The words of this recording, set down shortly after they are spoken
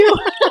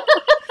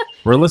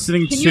We're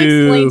listening Can to...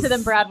 you explain to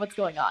them, Brad, what's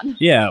going on?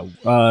 Yeah.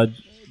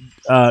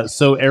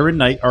 So Erin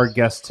Knight, our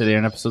guest today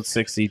on episode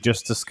 60,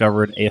 just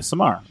discovered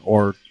ASMR,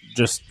 or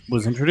just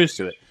was introduced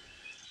to it.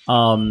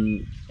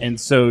 And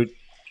so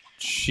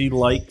she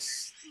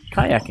likes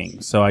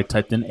kayaking. So I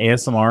typed in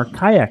ASMR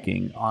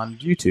kayaking on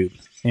YouTube,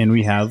 and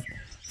we have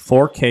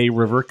 4K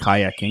river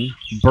kayaking,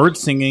 bird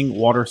singing,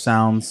 water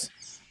sounds,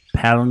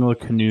 paddling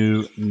with a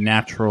canoe,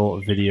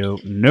 natural video,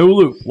 no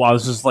loop. Wow,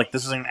 this is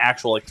an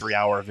actual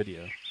 3-hour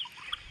video.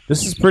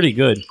 This is pretty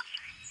good.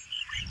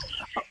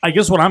 I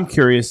guess what I'm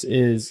curious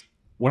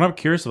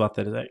about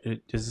that is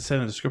does it say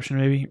in the description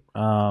maybe?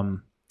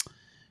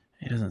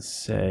 It doesn't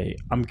say.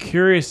 I'm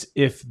curious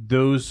if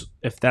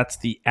that's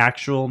the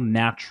actual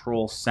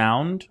natural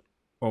sound,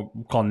 or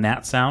we'll call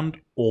nat sound,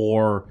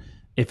 or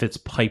if it's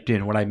piped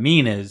in. What I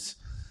mean is,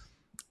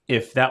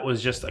 if that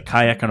was just a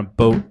kayak on a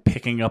boat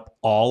picking up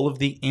all of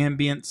the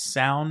ambient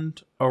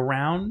sound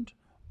around,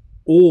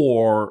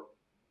 or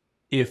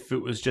if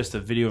it was just a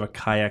video of a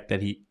kayak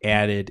that he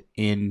added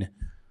in.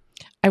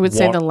 I would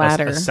say the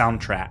latter. A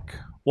soundtrack.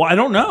 Well, I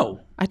don't know.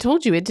 I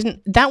told you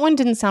that one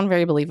didn't sound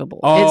very believable.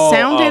 It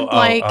sounded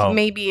like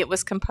maybe it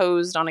was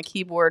composed on a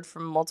keyboard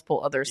from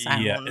multiple other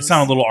sounds. Yeah, it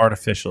sounded a little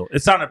artificial.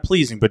 It sounded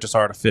pleasing, but just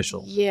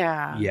artificial.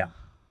 Yeah. Yeah.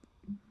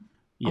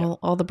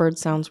 All the bird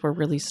sounds were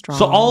really strong.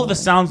 So all of the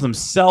sounds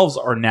themselves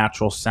are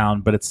natural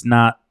sound, but it's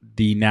not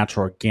the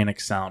natural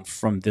organic sound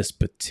from this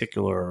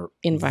particular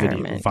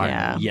environment.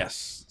 Yeah.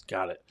 Yes,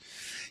 got it.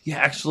 Yeah,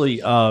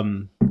 actually, I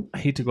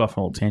hate to go off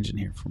on a little tangent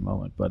here for a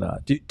moment,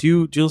 but do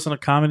you listen to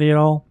comedy at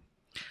all?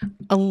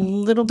 A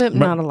little bit,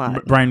 not a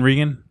lot. Brian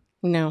Regan?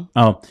 No.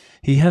 Oh,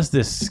 he has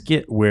this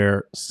skit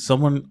where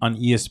someone on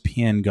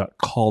ESPN got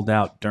called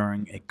out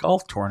during a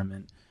golf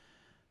tournament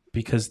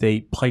because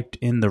they piped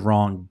in the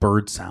wrong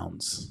bird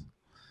sounds.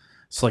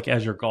 So,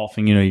 as you're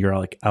golfing, you're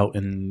out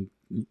in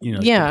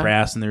the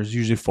grass, and there's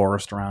usually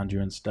forest around you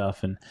and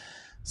stuff. And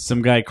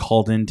some guy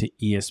called into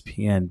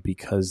ESPN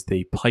because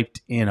they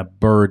piped in a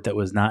bird that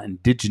was not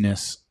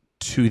indigenous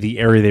to the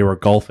area they were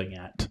golfing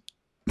at.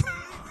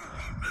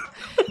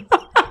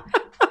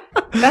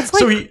 That's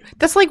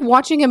like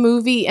watching a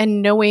movie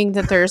and knowing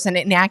that there's an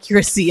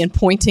inaccuracy and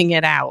pointing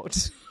it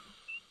out.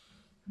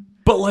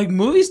 But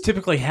movies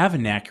typically have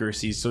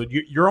inaccuracies, so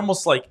you're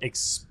almost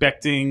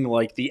expecting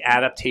the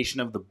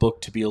adaptation of the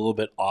book to be a little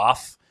bit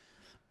off.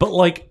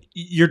 But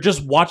you're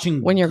just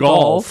watching when you're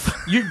golf.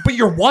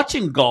 You're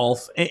watching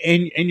golf,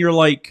 and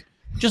you're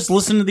just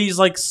listen to these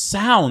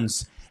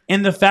sounds,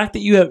 and the fact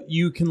that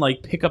you can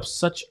pick up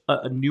such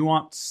a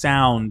nuanced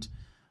sound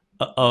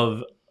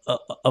of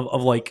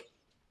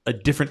a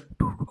different.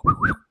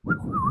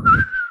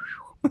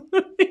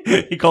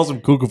 He calls them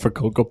Google for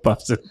Cocoa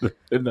Puffs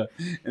in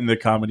the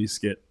comedy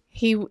skit.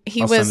 He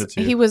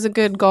was a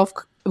good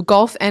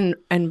golf and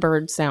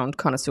bird sound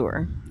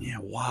connoisseur. Yeah,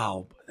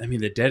 wow. I mean,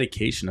 the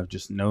dedication of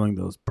just knowing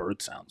those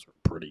bird sounds were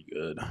pretty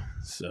good.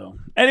 So,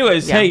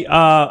 anyways, Hey,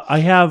 I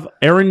have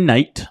Erin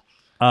Knight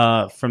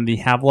from the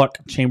Havelock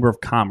Chamber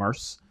of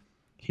Commerce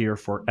here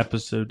for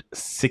episode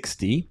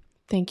 60.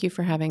 Thank you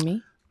for having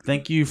me.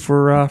 Thank you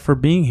for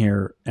being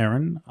here,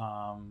 Erin.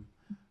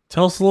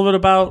 Tell us a little bit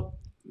about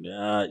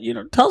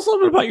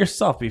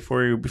yourself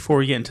before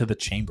we get into the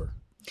chamber.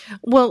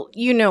 Well,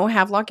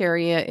 Havelock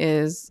area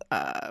is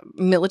a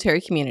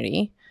military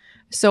community.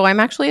 So I'm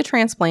actually a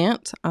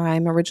transplant.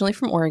 I'm originally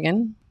from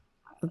Oregon,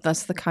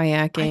 thus the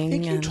kayaking. I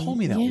think you told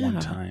me that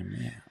one time.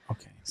 Yeah.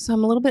 Okay. So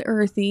I'm a little bit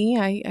earthy.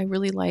 I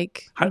really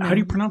like. How do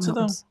you pronounce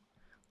mountains. it though?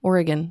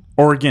 Oregon.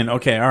 Oregon.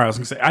 Okay. All right. I was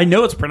gonna say I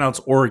know it's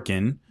pronounced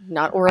Oregon.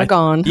 Not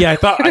Oregon. I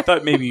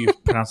thought maybe you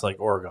pronounced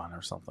Oregon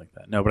or something like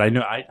that. No, but I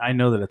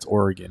know that it's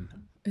Oregon.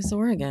 It's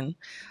Oregon.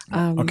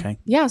 Okay.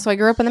 Yeah. So I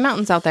grew up in the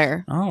mountains out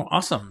there. Oh,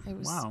 awesome!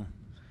 Wow.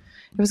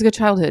 It was a good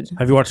childhood.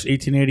 Have you watched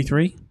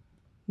 1883?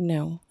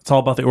 No. It's all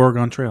about the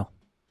Oregon Trail.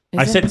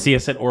 I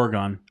said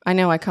Oregon. I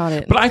know, I caught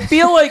it. But I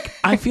feel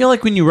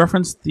like when you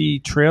reference the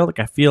trail,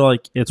 I feel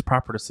like it's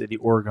proper to say the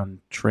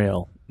Oregon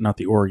Trail, not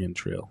the Oregon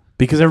Trail,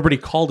 because everybody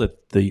called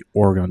it the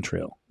Oregon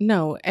Trail.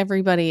 No,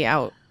 everybody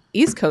out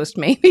East Coast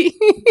maybe.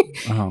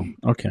 Oh,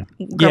 okay.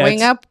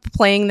 Growing up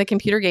playing the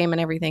computer game and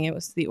everything, it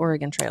was the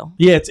Oregon Trail.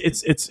 Yeah,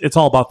 it's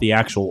all about the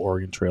actual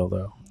Oregon Trail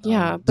though.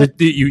 Yeah, but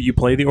did you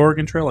play the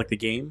Oregon Trail, the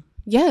game?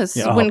 Yes,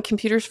 when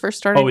computers first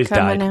started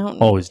coming out.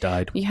 Always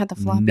died. You had the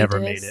floppy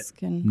disk.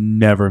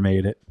 Never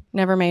made it.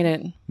 Never made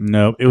it.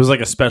 No, it was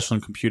a special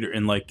computer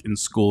in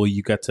school.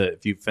 You got to,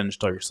 if you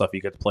finished all your stuff,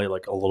 you got to play a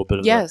little bit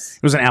of. Yes,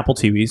 it was an Apple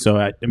TV. So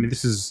I mean,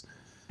 this is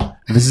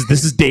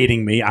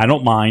dating me. I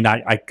don't mind.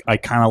 I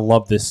kind of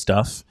love this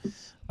stuff.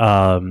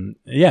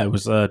 It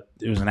was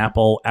an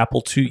Apple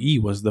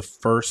IIe was the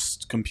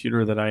first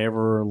computer that I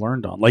ever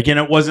learned on. And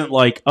it wasn't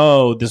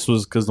this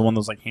was because the one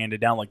that was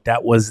handed down.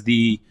 That was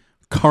the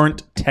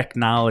current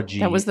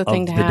technology. That was the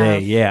thing of to the have. day.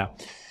 Yeah.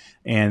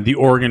 And the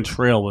Oregon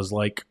Trail was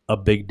a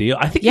big deal.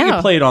 I think you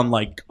can play it on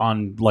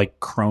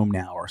Chrome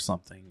now or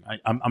something.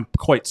 I'm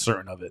quite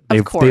certain of it.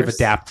 They've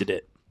adapted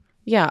it.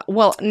 Yeah.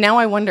 Well, now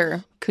I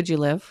wonder, could you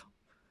live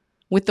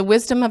with the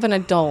wisdom of an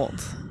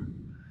adult?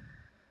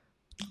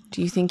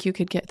 Do you think you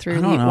could get through I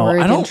the don't know.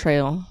 Oregon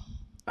Trail?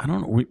 I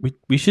don't know.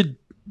 We should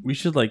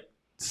like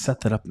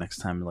set that up next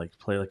time and like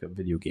play like a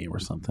video game or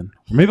something.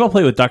 Or maybe I'll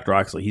play with Dr.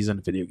 Oxley. He's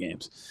into video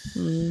games.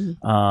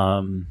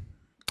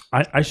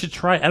 I should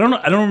try. I don't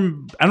know. I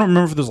don't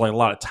remember if there's like a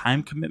lot of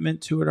time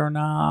commitment to it or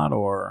not.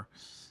 Or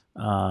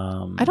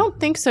I don't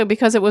think so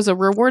because it was a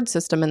reward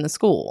system in the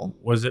school.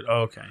 Was it?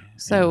 Oh, okay.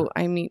 So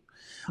I mean,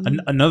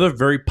 another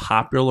very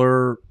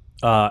popular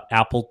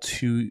Apple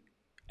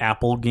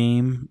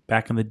game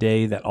back in the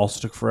day that also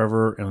took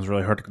forever and was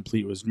really hard to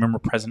complete was, remember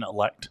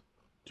President-Elect?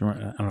 Do you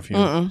remember? I don't know if you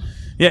know.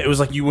 Yeah, it was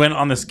like you went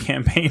on this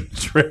campaign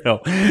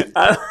trail.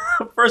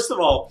 First of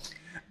all,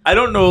 I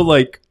don't know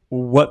like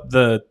what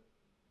the,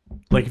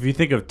 like if you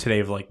think of today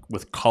of like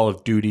with Call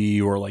of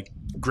Duty or like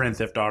Grand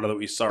Theft Auto that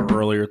we saw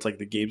earlier, it's like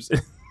the games.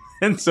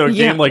 And so a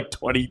game like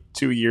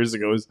 22 years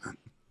ago is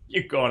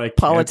you go on a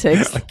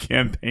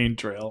campaign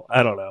trail.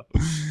 I don't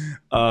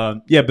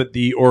know. Yeah, but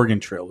the Oregon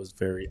Trail was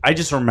I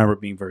just remember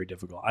it being very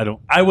difficult.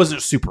 I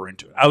wasn't super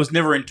into it. I was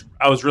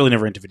really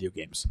never into video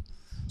games.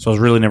 So I was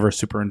really never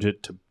super into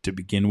it to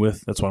begin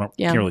with. That's why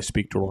can't really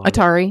speak to a lot.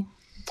 Atari.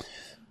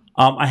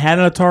 I had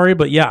an Atari,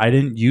 but yeah, I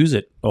didn't use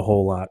it a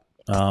whole lot.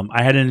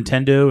 I had a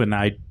Nintendo, and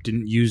I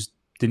didn't use.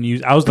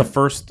 I was the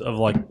first of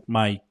like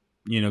my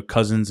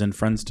cousins and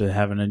friends to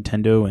have a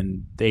Nintendo,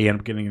 and they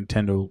ended up getting a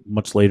Nintendo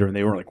much later, and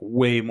they were like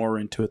way more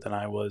into it than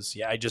I was.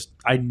 Yeah,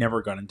 I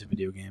never got into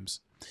video games.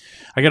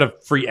 I got a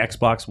free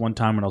Xbox one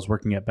time when I was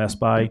working at Best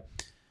Buy,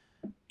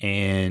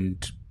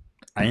 and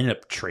I ended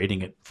up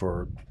trading it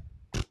for.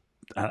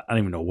 I don't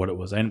even know what it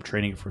was. I ended up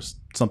trading it for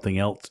something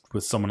else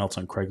with someone else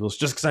on Craigslist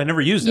just because I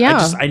never used it. Yeah.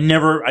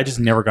 I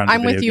just never got into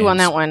I'm video with you games. on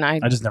that one. I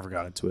just never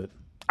got into it.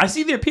 I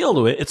see the appeal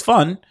to it. It's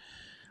fun.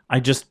 I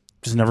just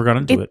never got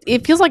into it.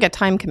 It feels like a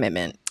time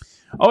commitment.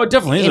 Oh, it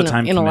definitely is a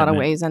time commitment. In a lot of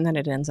ways, and then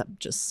it ends up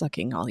just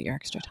sucking all your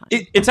extra time.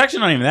 It's actually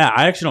not even that.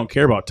 I actually don't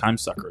care about time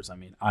suckers. I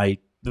mean,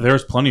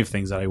 there's plenty of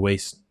things that I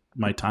waste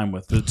my time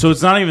with. So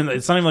it's not even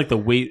like the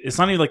wait. It's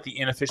not even like the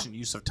inefficient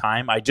use of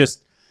time. I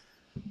just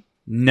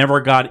never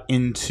got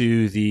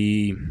into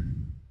the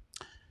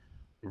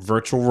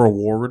virtual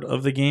reward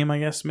of the game, I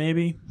guess,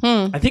 maybe.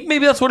 I think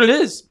maybe that's what it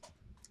is.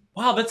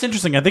 Wow, that's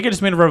interesting. I think I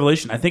just made a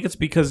revelation. I think it's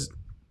because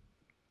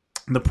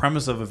the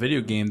premise of a video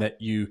game that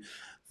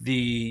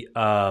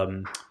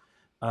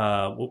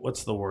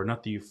what's the word?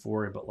 Not the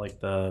euphoria, but like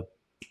the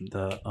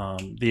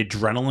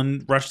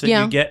adrenaline rush that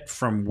you get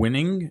from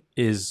winning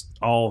is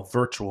all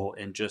virtual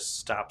and just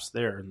stops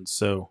there. And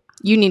so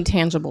you need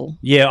tangible.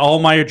 Yeah, all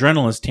my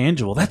adrenaline is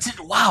tangible. That's it.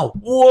 Wow.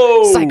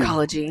 Whoa.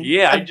 Psychology.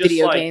 Yeah,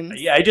 video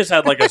games. Yeah, I just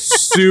had like a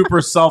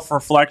super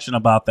self-reflection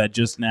about that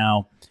just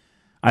now.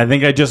 I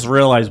think I just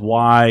realized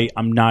why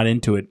I'm not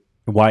into it.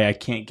 Why I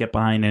can't get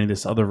behind any of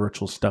this other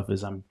virtual stuff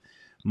is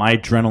my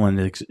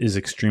adrenaline is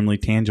extremely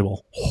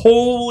tangible.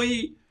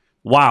 Holy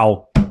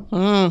wow.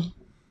 I'm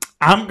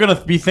going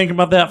to be thinking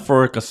about that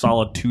for like a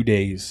solid 2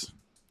 days.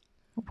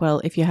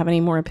 Well, if you have any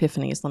more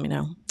epiphanies, let me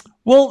know.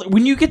 Well,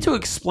 when you get to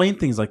explain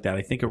things like that,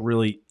 I think it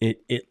really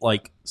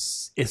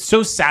it's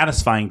so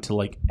satisfying to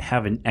like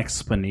have an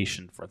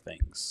explanation for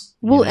things.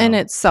 Well, and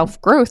it's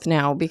self-growth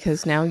now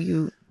because now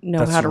you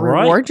know how to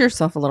reward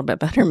yourself a little bit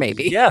better,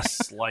 maybe.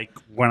 Yes, like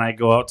when I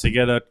go out to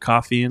get a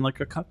coffee and like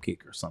a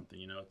cupcake or something,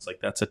 it's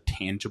like that's a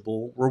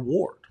tangible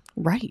reward.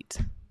 Right.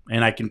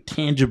 And I can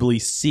tangibly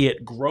see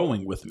it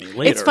growing with me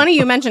later. It's funny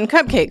you mentioned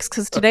cupcakes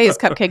because today is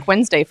Cupcake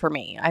Wednesday for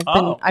me.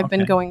 I've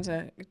been going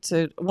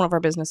to one of our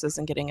businesses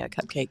and getting a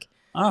cupcake.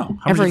 Oh,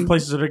 how many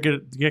places are there to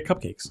get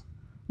cupcakes?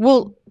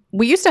 Well,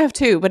 we used to have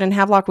 2, but in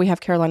Havelock we have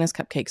Carolina's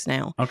Cupcakes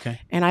now. Okay.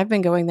 And I've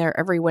been going there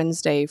every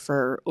Wednesday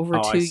for over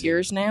 2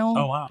 years now.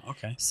 Oh, wow.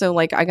 Okay. So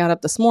like I got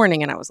up this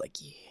morning and I was like,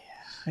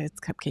 yeah, it's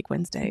Cupcake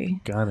Wednesday.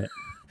 Got it.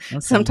 Okay.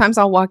 Sometimes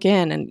I'll walk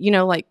in and,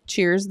 like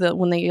Cheers,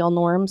 when they yell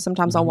Norm,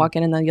 sometimes I'll walk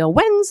in and they'll yell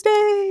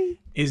Wednesday.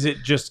 Is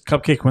it just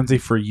Cupcake Wednesday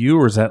for you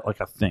or is that like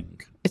a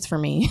thing? It's for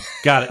me.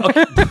 Got it.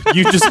 Okay.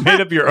 You just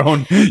made up your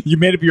own. You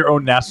made up your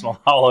own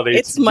national holiday.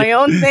 It's my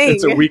own thing.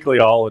 It's a weekly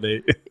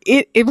holiday.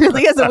 It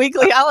really is a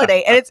weekly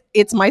holiday, and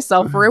it's my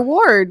self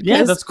reward.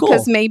 Yeah, that's cool.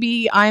 Because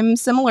maybe I'm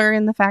similar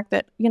in the fact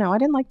that I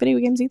didn't like video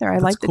games either. I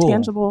like the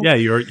tangible. Yeah,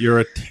 you're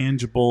a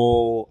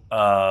tangible.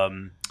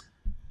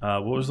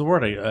 What was the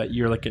word?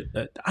 You're like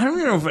I don't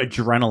even know if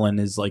adrenaline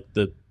is like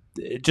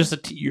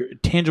you're a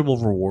tangible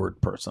reward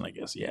person, I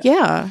guess. Yeah.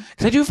 Yeah.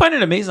 Because I do find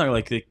it amazing,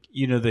 like the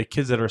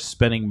kids that are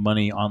spending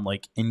money on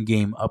like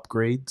in-game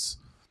upgrades.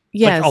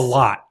 Yes. Like a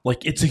lot.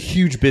 Like it's a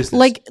huge business.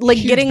 Like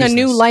getting a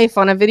new life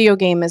on a video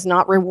game is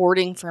not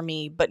rewarding for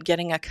me, but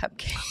getting a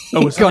cupcake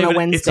on a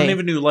Wednesday. It's not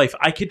even a new life.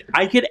 I could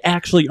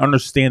actually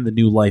understand the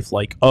new life.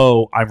 Like,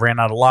 oh, I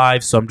ran out of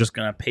lives, so I'm just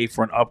gonna pay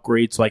for an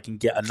upgrade so I can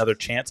get another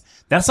chance.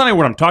 That's not even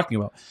what I'm talking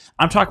about.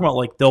 I'm talking about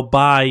like they'll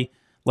buy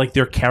like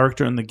their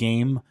character in the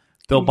game.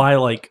 They'll buy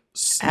like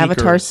sneakers.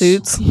 Avatar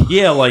suits.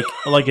 Yeah,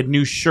 like a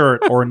new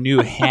shirt or a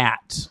new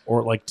hat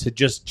or like to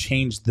just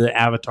change the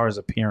avatar's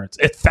appearance.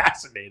 It's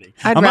fascinating.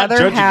 I'd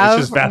rather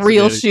have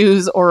real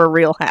shoes or a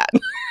real hat.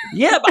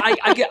 Yeah, but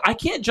I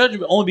can't judge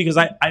it only because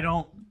I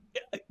don't.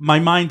 my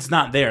mind's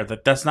not there.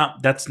 That's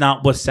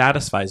not what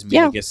satisfies me.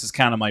 Yeah. I guess is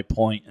kind of my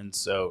point. And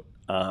so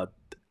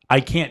I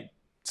can't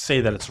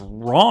say that it's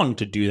wrong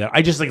to do that.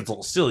 I just think it's a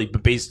little silly,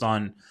 but based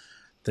on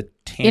the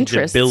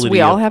Interests. tangibility, We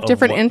all of- have of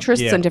different what-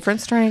 interests yeah. and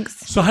different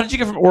strengths. So how did you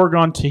get from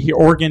Oregon to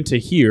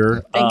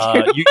here? Thank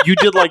You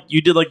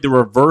did like the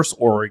reverse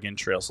Oregon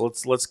Trail. So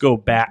let's go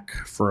back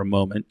for a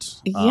moment.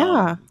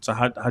 Yeah. So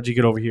how'd you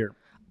get over here?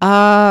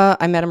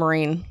 I met a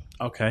Marine.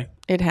 Okay.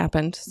 It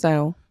happened.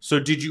 So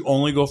Did you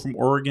only go from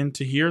Oregon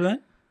to here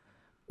then?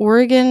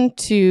 Oregon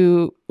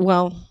to,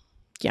 well,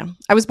 yeah.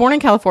 I was born in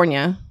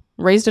California,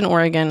 raised in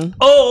Oregon.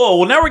 Oh,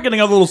 well, now we're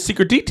getting a little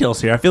secret details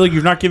here. I feel like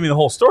you're not giving me the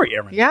whole story,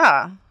 Erin.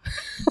 Yeah.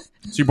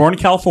 So you're born in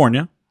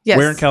California. Yes.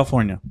 Where in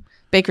California?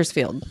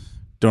 Bakersfield.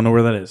 Don't know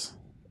where that is.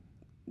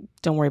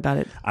 Don't worry about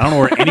it. I don't know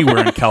where anywhere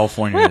in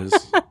California is.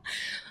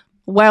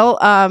 Well,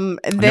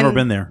 I've never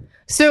been there.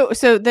 So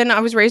then I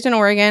was raised in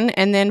Oregon,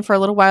 and then for a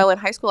little while in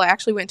high school, I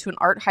actually went to an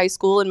art high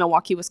school in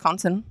Milwaukee,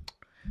 Wisconsin.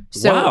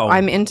 So Wow.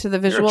 I'm into the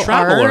visual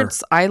traveler.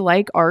 arts. I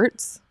like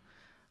arts.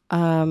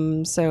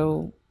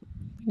 So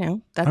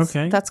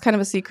that's kind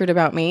of a secret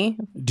about me.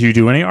 Do you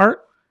do any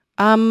art?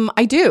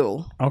 I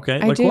do. Okay,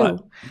 I like do.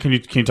 what? Can you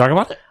talk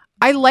about it?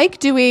 I like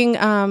doing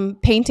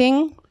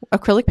painting,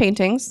 acrylic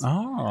paintings.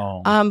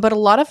 Oh, But a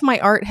lot of my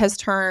art has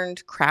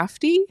turned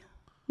crafty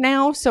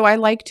now, so I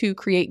like to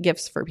create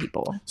gifts for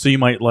people. so you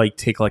might like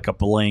take like a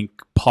blank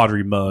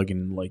pottery mug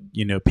and like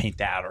paint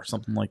that or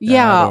something like that.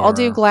 Yeah, or... I'll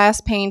do glass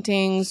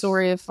paintings,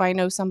 or if I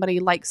know somebody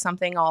likes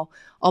something, I'll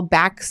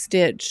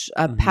backstitch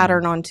a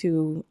pattern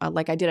onto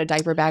like I did a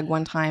diaper bag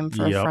one time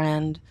for a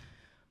friend.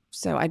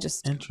 So I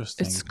just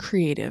Interesting. it's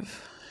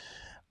creative.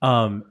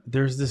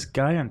 There's this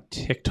guy on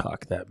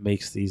TikTok that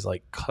makes these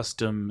like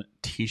custom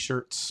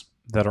T-shirts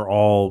that are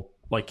all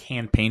like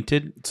hand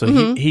painted.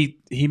 So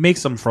he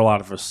makes them for a lot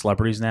of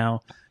celebrities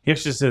now. He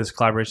actually just did this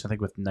collaboration, I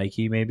think, with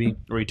Nike maybe,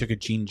 where he took a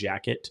jean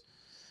jacket.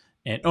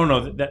 And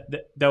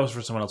that was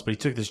for someone else. But he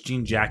took this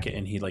jean jacket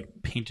and he like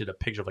painted a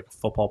picture of like a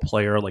football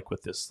player, like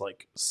with this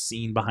like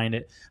scene behind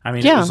it. I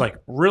mean, it was like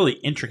really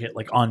intricate,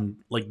 like on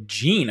like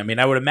jean. I mean,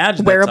 I would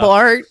imagine Wearable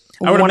art.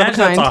 I would one of a imagine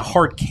that's kind. a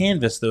hard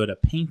canvas though to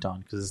paint on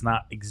because it's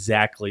not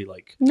exactly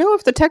like No,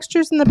 if the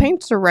textures and the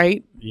paints are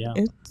right, yeah.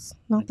 it's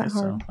not that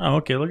hard. So. Oh,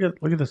 okay. Look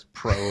at this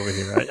pro over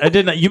here. I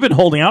didn't. You've been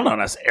holding out on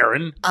us,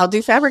 Erin. I'll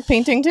do fabric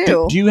painting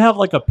too. Do you have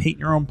like a paint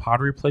your own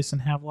pottery place in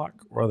Havelock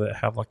or the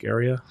Havelock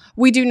area?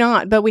 We do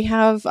not, but we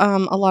have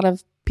a lot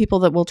of people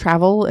that will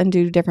travel and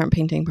do different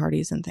painting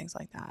parties and things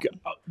like that.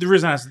 The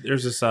reason I asked,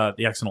 there's this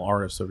the accidental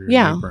artist over here.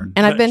 Yeah, in Newburn.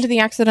 and I've been to the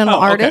accidental Oh,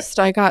 okay. artist.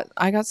 I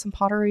got some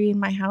pottery in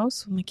my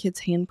house with my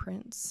kids'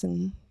 handprints,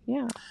 and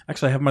yeah.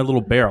 Actually, I have my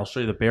little bear. I'll show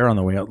you the bear on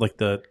the way out. Like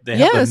they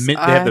Yes,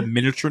 have the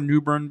miniature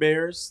Newburn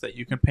bears that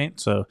you can paint.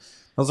 So that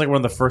was like one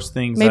of the first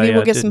things. Maybe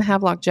we'll get did. some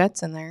Havelock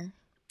Jets in there.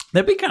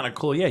 That'd be kind of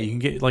cool. Yeah, you can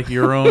get like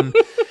your own.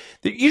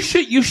 You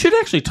should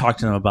actually talk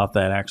to them about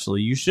that.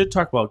 Actually, you should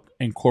talk about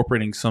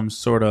incorporating some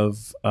sort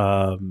of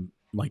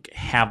like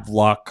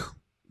Havelock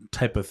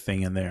type of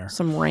thing in there.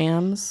 Some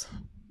Rams.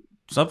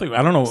 Something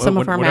I don't know. Some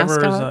of our whatever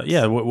mascots.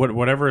 is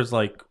whatever is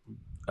like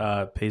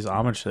pays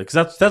homage to it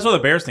because that's where the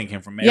Bears thing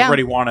came from. Yeah.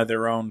 Everybody wanted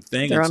their own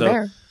thing, Their and own so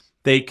bear.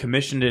 they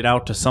commissioned it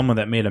out to someone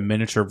that made a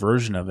miniature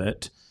version of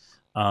it,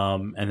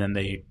 and then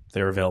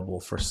they're available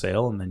for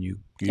sale, and then you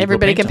go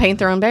Everybody can them. paint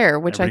their own bear,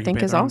 which I Everybody can think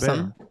paint is their own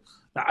awesome. bear.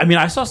 I mean,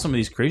 I saw some of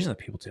these creations that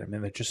people did. I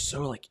mean, they're just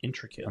so like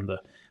intricate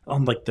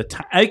on like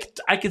the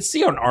I could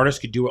see how an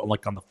artist could do it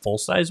like on the full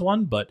size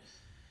one, but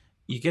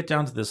you get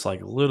down to this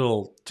like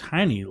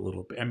tiny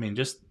little. I mean,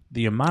 just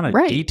the amount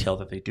of detail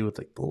that they do with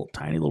like the little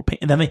tiny little paint,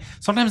 and then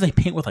sometimes they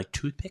paint with like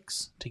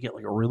toothpicks to get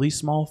like a really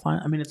small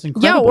fine. I mean, it's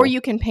incredible. Yeah, or you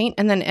can paint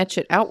and then etch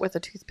it out with a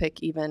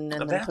toothpick, even,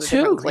 and then that put a too.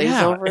 different glaze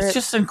Yeah, over it. it's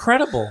just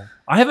incredible.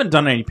 I haven't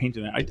done any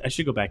painting there. I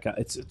should go back.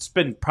 It's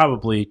been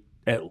probably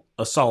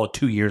a solid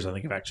 2 years, I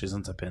think, actually,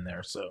 since I've been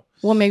there. So,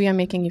 well, maybe I'm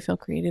making you feel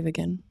creative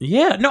again.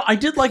 yeah, no, I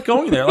did like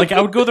going there. Like, I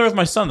would go there with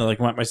my son.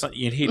 Like, my son,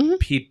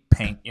 he'd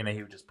paint. He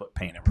would just put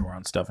paint everywhere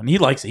on stuff, and he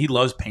likes it. He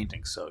loves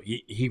painting, so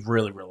he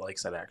really, really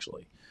likes that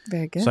actually.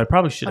 Very good. So I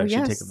probably should take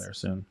him there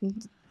soon.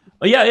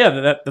 Oh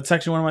yeah. That's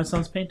actually one of my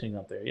son's painting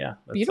up there. Yeah,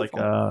 that's beautiful.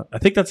 like I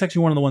think that's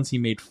actually one of the ones he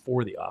made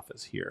for the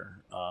office here.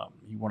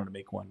 He wanted to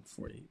make one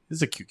for you. This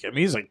is a cute kid. I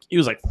mean, he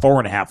was like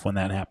 4.5 when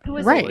that happened. Who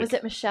was Right. it? Was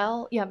it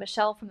Michelle? Yeah,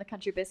 Michelle from the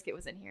Country Biscuit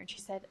was in here, and she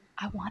said,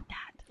 "I want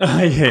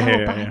that."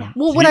 Yeah.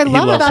 Well, what I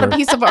love loves about her. a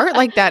piece of art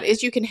like that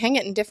is you can hang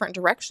it in different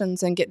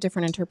directions and get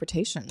different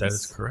interpretations. That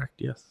is correct.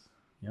 Yes.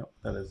 Yep.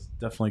 That is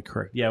definitely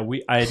correct. Yeah.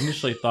 I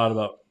initially thought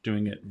about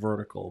doing it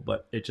vertical,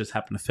 but it just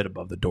happened to fit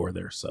above the door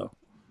there. So.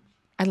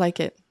 I like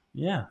it.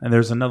 Yeah, and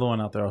there's another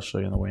one out there. I'll show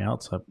you on the way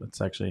out. So it's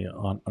actually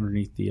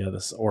underneath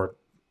this or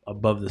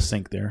above the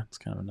sink there. It's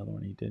kind of another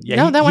one he did.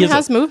 Yeah, that one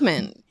has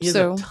movement. He has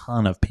So a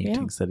ton of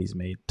paintings that he's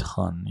made.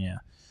 Ton, yeah.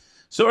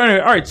 So anyway,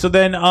 all right. So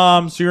then,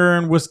 so you're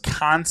in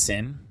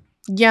Wisconsin,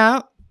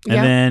 yeah.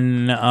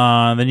 and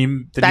then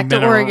you Back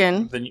to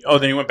Oregon. Then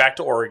you went back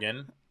to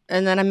Oregon.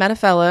 And then I met a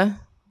fella,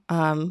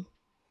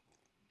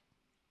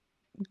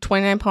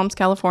 29 Palms,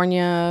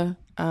 California.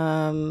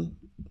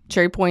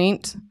 Cherry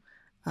Point.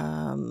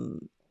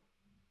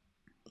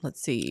 Let's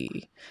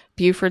see,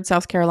 Beaufort,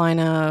 South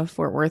Carolina,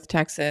 Fort Worth,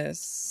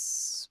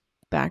 Texas,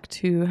 back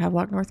to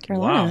Havelock, North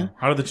Carolina. Wow.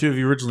 How did the two of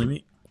you originally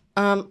meet?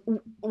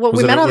 Well,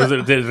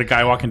 Did a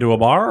guy walk into a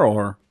bar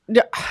or?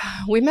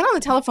 We met on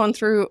the telephone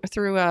through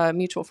a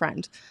mutual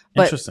friend,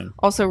 but Interesting.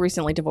 also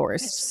recently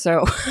divorced.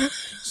 So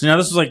now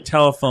this was like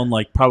telephone,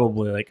 like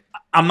probably like,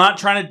 I'm not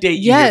trying to date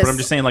you here, but I'm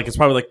just saying like it's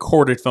probably like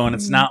corded phone.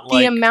 It's not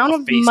like the amount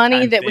of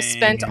money that was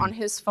spent on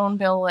his phone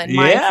bill and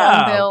my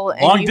phone bill.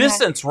 And long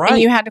distance, right?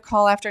 And you had to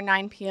call after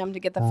 9 p.m.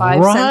 to get the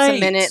 5 cents a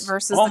minute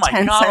versus the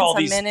 10 cents all a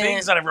these minute.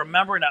 Things that I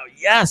remember now.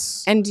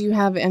 Yes. And do you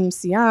have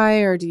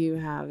MCI or do you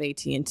have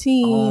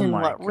AT&T and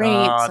what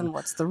rates and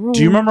what's the rules?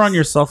 Do you remember on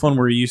your cell phone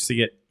where you used to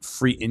get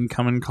free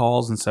incoming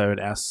calls? And so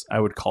I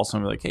would call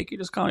somebody like, hey, can you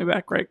just call me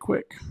back right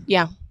quick?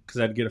 Yeah.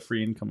 Because I'd get a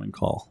free incoming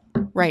call.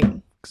 Right.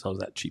 Because I was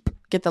that cheap.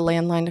 Get the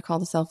landline to call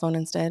the cell phone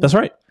instead. That's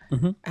right.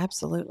 Mm-hmm.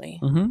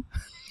 Absolutely. Mm-hmm.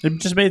 It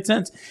just made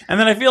sense. And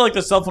then I feel like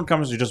the cell phone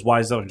companies are just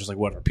wised up and just like,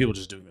 whatever, people are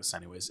just doing this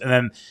anyways. And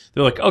then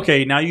they're like,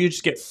 okay, now you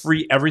just get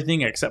free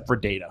everything except for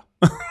data.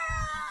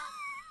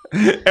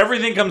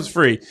 Everything comes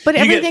free. But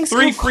you everything's get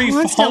 3 free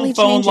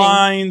phone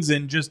lines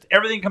and just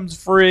everything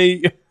comes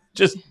free.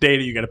 Just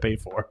data you got to pay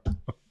for.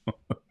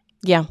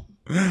 Yeah.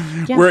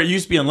 Where it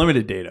used to be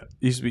unlimited data.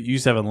 You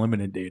used to have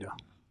unlimited data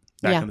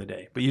back in the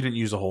day, but you didn't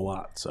use a whole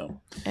lot.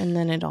 So, and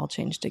then it all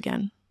changed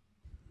again.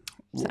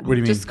 So what do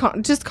you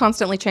mean? Just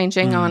constantly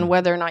changing on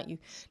whether or not you.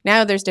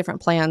 Now there's different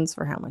plans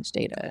for how much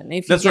data, and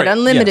if you That's get right.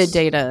 unlimited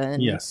data,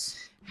 and yes.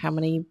 how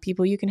many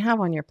people you can have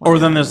on your plan. Or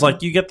then there's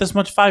like you get this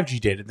much 5G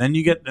data, then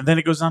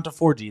it goes on to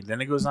 4G,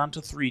 then it goes on to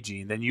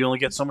 3G, then you only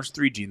get so much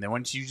 3G, and then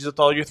once you use up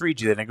all your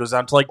 3G, then it goes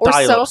on to like or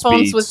dial-up cell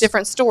phones speeds. with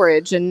different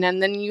storage, and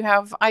then you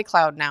have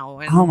iCloud now.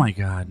 And oh my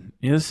god,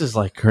 this is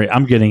like great.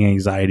 I'm getting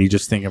anxiety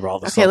just thinking about all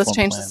this. Okay, let's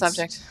change the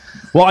subject.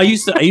 Well, I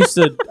used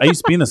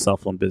to be in the cell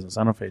phone business.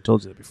 I don't know if I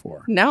told you that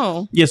before.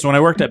 No. Yes, when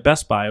I worked at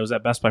Best Buy, I was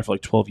at Best Buy for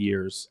like 12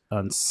 years,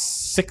 and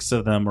 6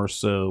 of them or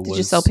so. Did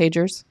you sell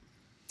pagers?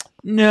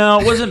 No,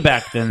 it wasn't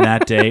back then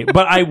that day.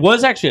 But I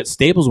was actually at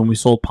Staples when we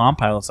sold Palm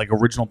Pilots, like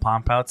original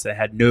Palm Pilots that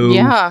had no.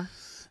 Yeah.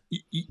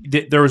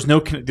 There was no.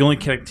 The only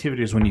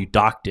connectivity was when you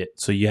docked it.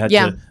 So you had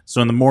to.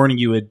 So in the morning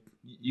you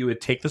would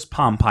take this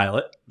Palm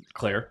Pilot,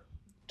 Claire,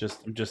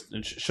 just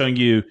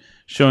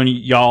showing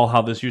y'all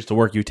how this used to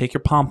work. You would take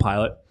your Palm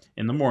Pilot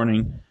in the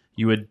morning.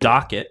 You would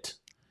dock it.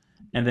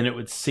 And then it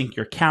would sync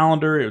your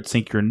calendar. It would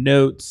sync your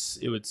notes.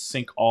 It would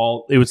sync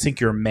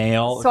your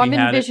mail. So I'm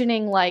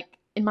envisioning like.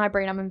 In my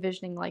brain, I'm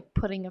envisioning like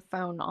putting a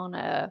phone on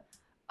a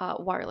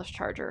wireless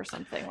charger or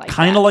something like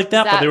kind of like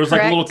that, but there was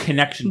like a little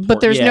connection port. But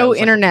there's no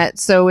internet,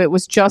 so it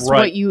was just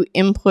what you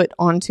input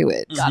onto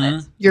it. Got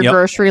it. Your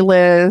grocery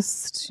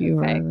list,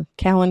 your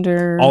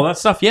calendar, all that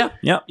stuff. Yeah.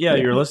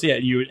 Your list. Yeah,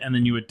 and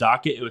then you would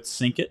dock it. It would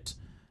sync it,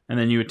 and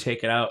then you would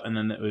take it out, and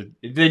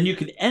then you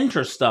could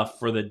enter stuff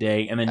for the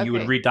day, and then you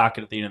would redock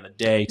it at the end of the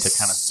day to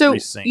kind of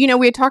resync.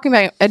 We had talking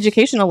about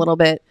education a little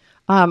bit.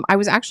 I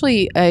was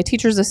actually a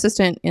teacher's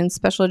assistant in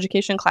special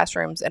education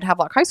classrooms at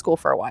Havelock High School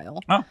for a while.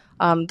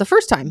 Oh. The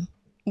first time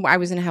I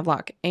was in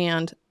Havelock,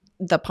 and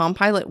the Palm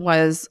Pilot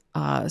was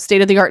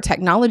state-of-the-art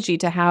technology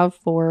to have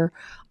for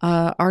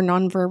our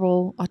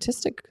nonverbal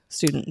autistic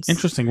students.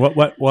 Interesting. How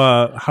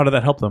did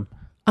that help them?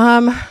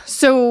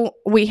 So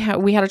we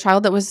had a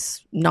child that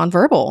was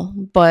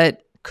nonverbal,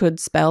 but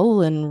could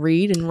spell and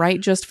read and write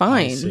just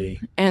fine. I see.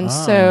 And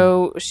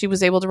so she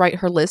was able to write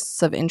her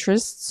lists of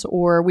interests,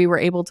 or we were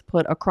able to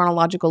put a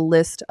chronological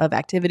list of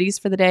activities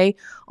for the day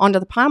onto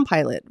the Palm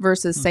Pilot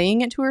versus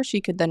saying it to her.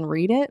 She could then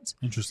read it.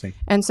 Interesting.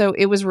 And so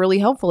it was really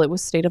helpful. It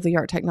was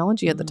state-of-the-art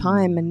technology at the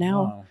time. And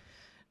now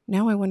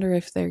I wonder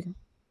if they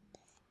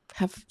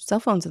have cell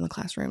phones in the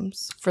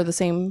classrooms for the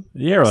same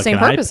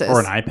purposes. Or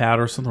an iPad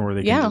or something where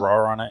they can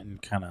draw on it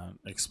and kind of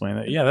explain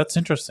it. Yeah, that's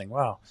interesting.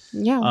 Wow.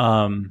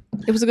 Yeah.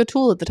 It was a good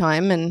tool at the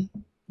time. And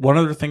one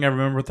other thing I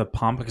remember with the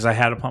Palm, because I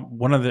had a Palm,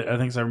 one of the other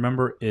things I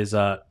remember is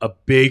a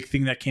big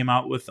thing that came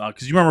out with,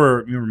 because you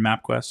remember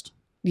MapQuest?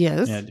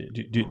 Yes. Yeah.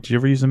 Did you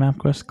ever use the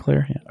MapQuest,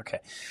 Claire? Yeah. Okay.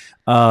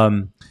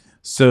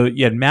 So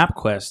you had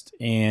MapQuest,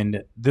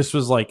 and this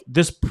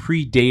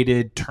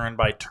predated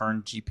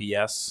turn-by-turn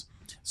GPS.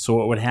 So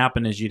what would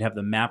happen is you'd have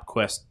the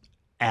MapQuest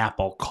app,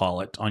 I'll call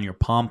it, on your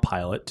Palm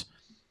Pilot.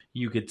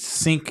 You could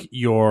sync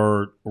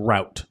your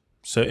route.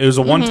 So it was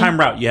a one-time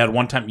route. You had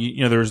one time,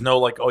 there was no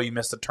like, oh, you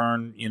missed a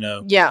turn,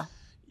 Yeah.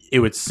 It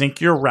would sync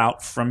your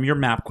route from your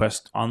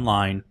MapQuest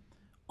online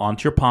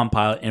onto your Palm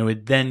Pilot, and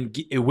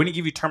it wouldn't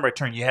give you turn by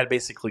turn. You had to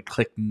basically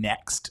click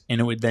next,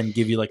 and it would then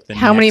give you like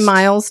how many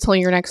miles till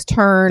your next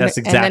turn. That's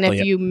exactly And then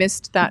if you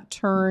missed that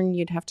turn,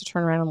 you'd have to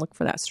turn around and look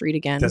for that street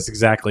again. That's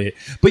exactly it.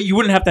 But you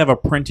wouldn't have to have a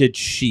printed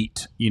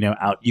sheet,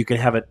 out. You could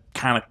have it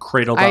kind of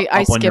cradled up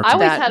on your car. I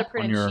always had a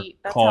printed sheet.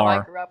 That's how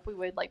I grew up. We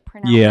would like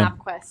print out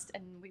MapQuest,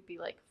 and we'd be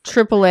like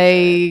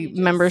AAA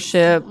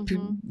membership.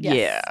 Mm-hmm. Yes.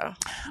 Yeah.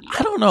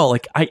 I don't know.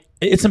 Like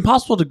it's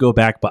impossible to go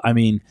back, but I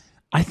mean,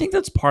 I think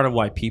that's part of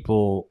why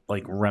people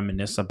like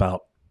reminisce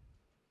about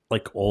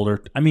like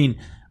older. I mean,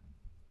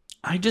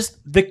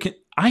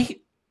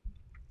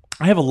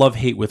 I have a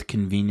love-hate with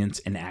convenience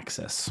and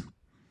access.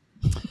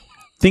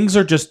 Things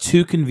are just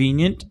too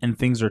convenient and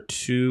things are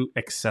too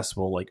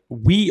accessible. Like,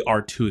 we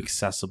are too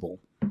accessible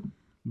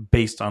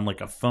based on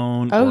like a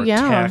phone or a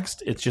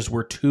text. It's just,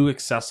 we're too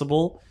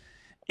accessible.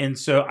 And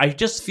so I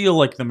just feel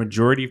like the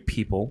majority of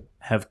people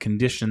have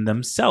conditioned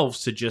themselves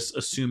to just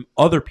assume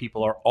other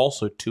people are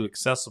also too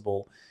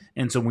accessible.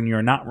 And so when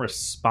you're not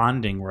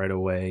responding right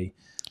away,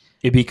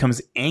 it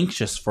becomes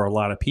anxious for a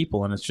lot of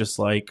people. And it's just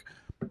like,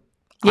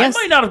 I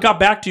might not have got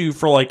back to you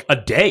for like a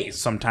day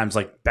sometimes,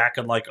 like back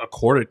in like a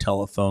quarter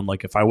telephone.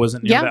 Like if I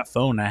wasn't near that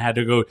phone, I had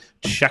to go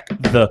check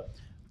the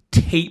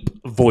tape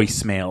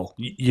voicemail,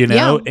 you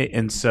know?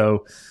 And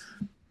so,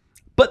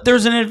 but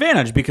there's an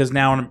advantage because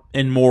now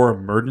in more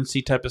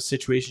emergency type of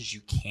situations,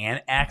 you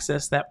can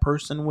access that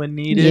person when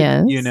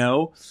needed, you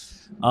know?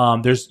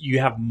 You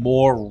have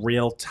more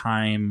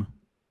real-time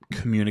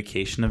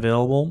communication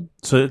available.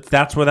 So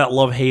that's where that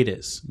love-hate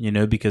is, you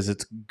know, because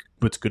it's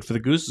what's good for the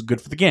goose is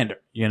good for the gander,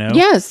 you know?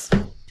 Yes.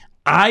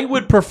 I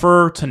would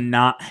prefer to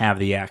not have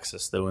the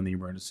access, though, in the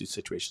emergency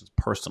situations,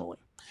 personally.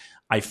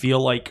 I feel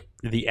like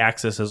the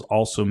access has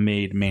also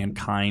made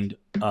mankind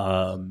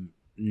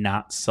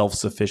not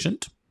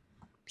self-sufficient.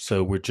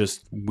 So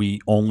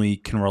we only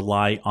can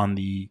rely on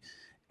the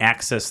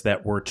access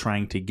that we're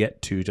trying to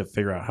get to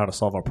figure out how to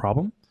solve our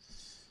problem.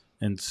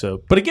 And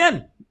so, but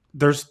again,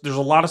 there's a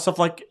lot of stuff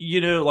like,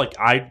 you know, like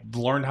I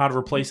learned how to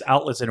replace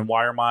outlets and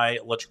wire my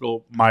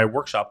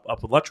workshop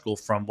up with electrical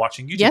from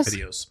watching YouTube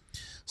videos.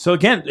 So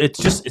again, it's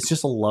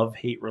just a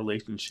love-hate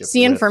relationship.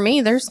 See, and for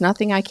me, there's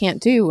nothing I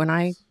can't do.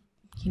 And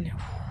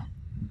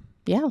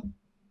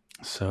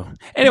So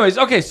anyways,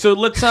 okay, so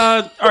let's,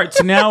 all right.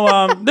 So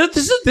now, this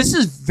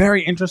is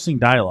very interesting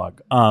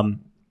dialogue.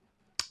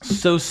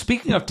 So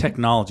speaking of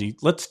technology,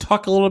 let's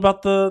talk a little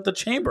about the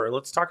chamber.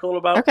 Let's talk a little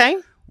about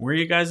where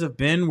you guys have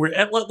been.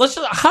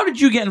 How did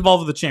you get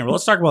involved with the chamber?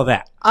 Let's talk about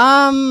that.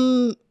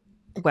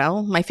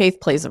 Well, my faith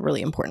plays a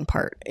really important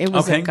part. It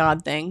was a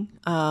God thing.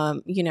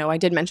 You know, I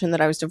did mention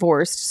that I was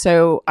divorced.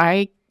 So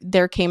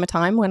there came a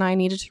time when I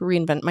needed to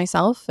reinvent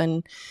myself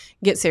and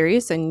get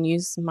serious and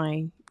use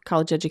my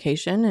college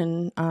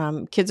education.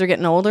 And kids are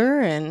getting older.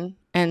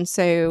 And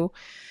so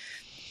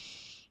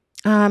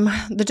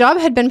the job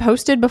had been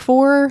posted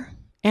before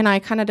and I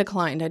kind of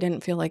declined. I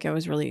didn't feel like I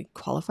was really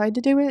qualified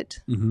to do it.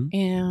 Mm-hmm.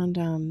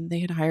 And they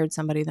had hired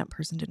somebody. That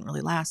person didn't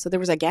really last. So there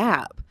was a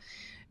gap.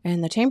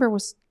 And the chamber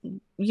was,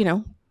 you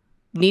know,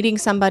 needing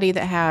somebody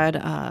that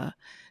had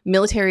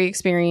military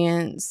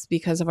experience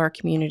because of our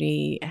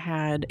community,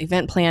 had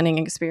event planning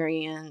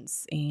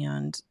experience,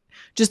 and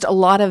just a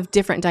lot of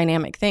different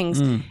dynamic things.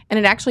 And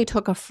it actually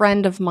took a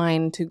friend of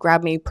mine to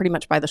grab me pretty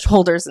much by the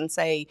shoulders and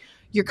say,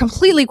 "You're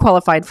completely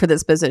qualified for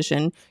this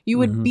position. You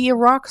would be a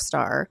rock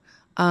star.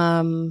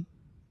 You're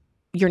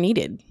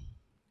needed."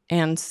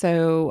 And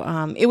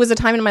so it was a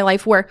time in my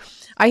life where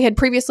I had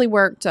previously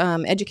worked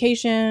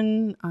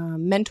education,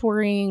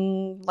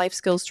 mentoring, life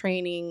skills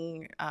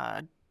training,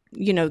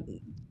 you know,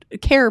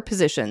 care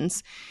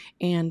positions.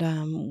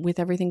 And with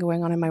everything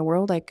going on in my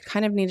world, I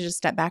kind of needed to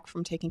step back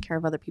from taking care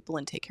of other people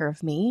and take care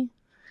of me.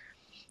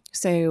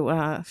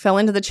 So fell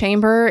into the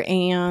chamber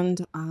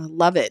and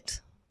love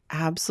it.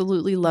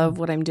 Absolutely love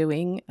what I'm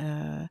doing.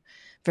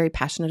 Very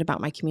passionate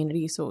about my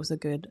community. So it was a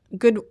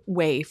good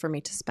way for me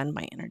to spend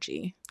my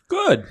energy.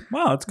 Good.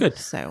 Wow, that's good.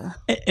 So,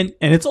 and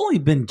it's only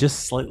been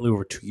just slightly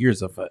over 2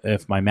 years,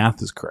 if my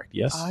math is correct.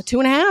 Yes,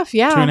 2.5.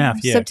 Yeah, 2.5.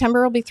 Yeah.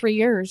 September will be 3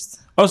 years.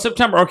 Oh,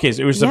 September. Okay,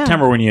 so it was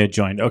September when you had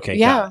joined. Okay,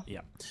 got it.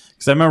 Yeah.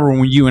 Because I remember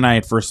when you and I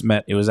had first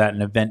met, it was at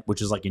an event which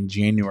is like in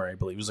January, I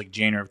believe. It was like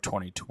January of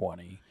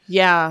 2020.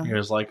 Yeah. It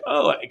was like,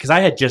 because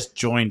I had just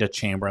joined a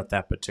chamber at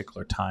that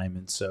particular time,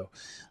 and so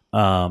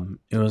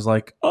it was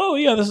like, oh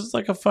yeah, this is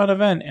like a fun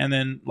event. And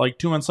then like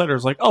 2 months later, it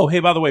was like, oh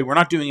hey, by the way, we're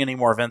not doing any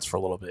more events for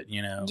a little bit,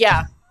 you know?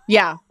 Yeah.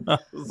 Yeah.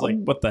 It's like,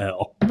 what the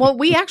hell? Well,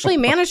 we actually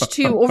managed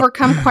to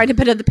overcome quite a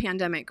bit of the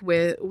pandemic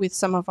with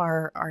some of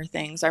our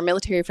things. Our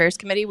military affairs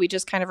committee, we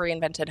just kind of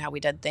reinvented how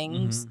we did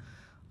things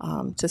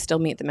to still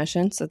meet the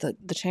mission. So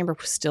the chamber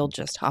was still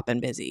just hopping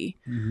busy.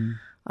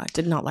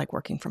 Did not like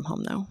working from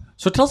home, though.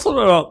 So tell us a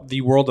little bit about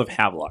the world of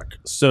Havelock.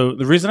 So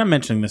the reason I'm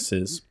mentioning this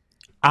is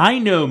I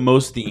know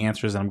most of the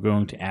answers I'm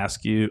going to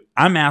ask you.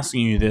 I'm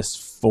asking you this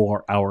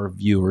for our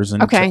viewers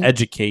and to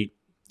educate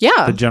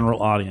the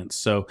general audience.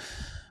 So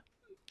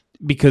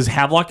because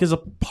Havelock is a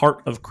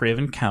part of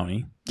Craven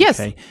County. Yes.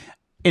 Okay.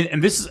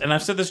 And this is, and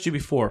I've said this to you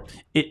before,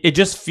 it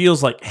just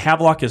feels like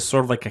Havelock is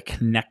sort of like a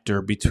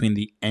connector between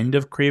the end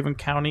of Craven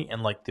County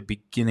and like the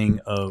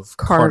beginning of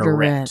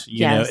Carteret.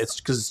 You know,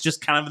 it's because it's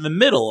just kind of in the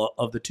middle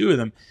of the two of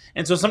them.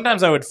 And so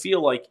sometimes I would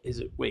feel like,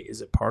 is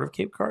it part of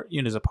Cape Cart?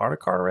 You know, is it part of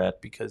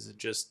Carteret? Because it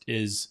just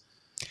is.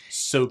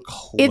 so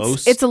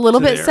close. It's a little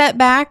to bit there. set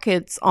back.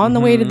 It's on the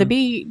way to the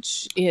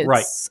beach.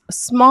 It's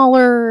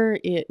smaller.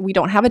 We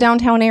don't have a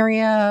downtown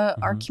area.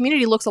 Our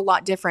community looks a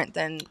lot different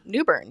than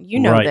New Bern. You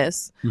know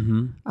this.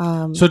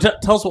 So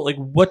tell us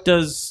what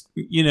does,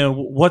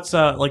 what's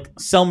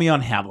sell me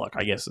on Havelock,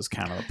 I guess is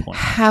kind of the point.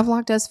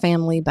 Havelock does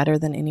family better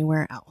than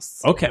anywhere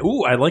else. Okay.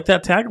 Ooh, I like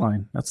that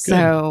tagline. That's good.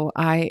 So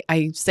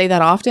I say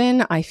that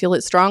often. I feel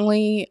it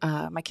strongly.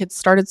 My kids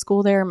started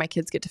school there. My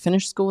kids get to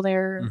finish school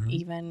there,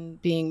 even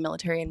being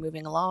military and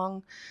moving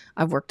along.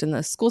 I've worked in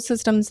the school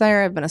systems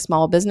there. I've been a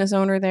small business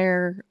owner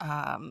there,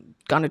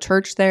 gone to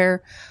church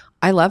there.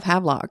 I love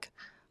Havelock.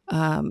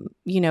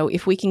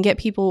 If we can get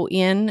people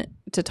in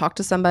to talk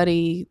to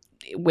somebody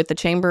with the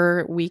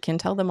chamber, we can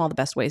tell them all the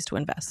best ways to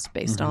invest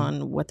based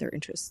on what their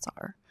interests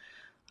are.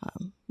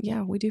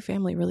 We do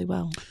family really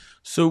well.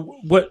 So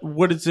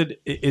what is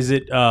it? Is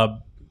it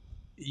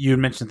you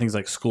mentioned things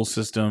like school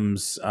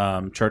systems,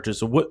 churches.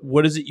 So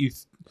what is it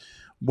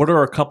what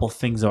are a couple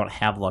things about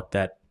Havelock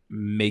that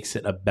makes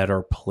it a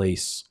better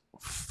place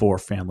for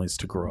families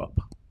to grow up?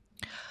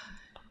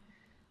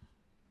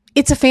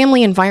 It's a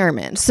family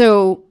environment.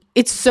 So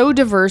it's so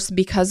diverse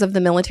because of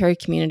the military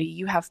community.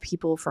 You have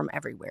people from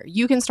everywhere.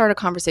 You can start a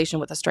conversation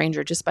with a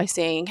stranger just by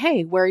saying,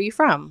 "Hey, where are you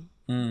from?"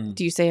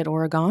 Do you say it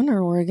Oregon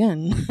or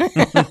Oregon?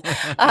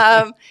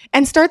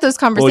 And start those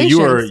conversations.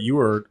 Well, you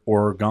were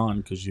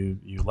Oregon because you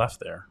left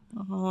there.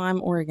 Oh,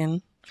 I'm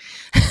Oregon.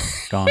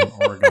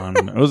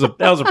 Oregon. That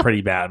was a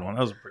pretty bad one.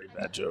 That was a pretty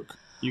bad joke.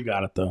 You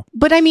got it though.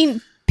 But I mean,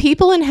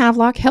 people in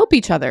Havelock help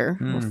each other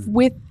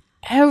with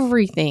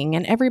everything,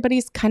 and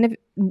everybody's kind of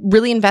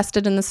really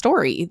invested in the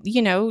story.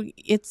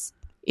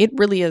 It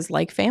really is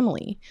like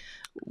family,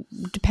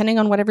 depending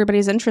on what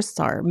everybody's interests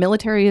are.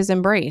 Military is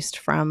embraced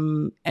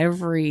from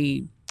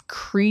every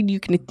creed you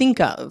can think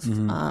of.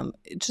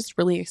 It's just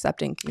really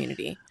accepting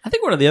community. I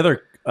think one of the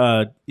other,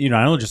 I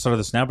only just thought of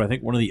this now, but I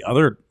think one of the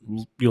other,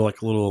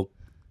 little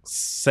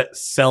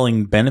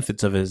selling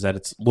benefits of it is that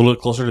it's a little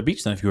closer to the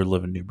beach than if you were to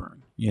live in New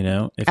Bern.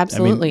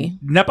 Absolutely.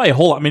 Not by a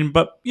whole lot.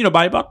 But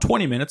by about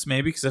 20 minutes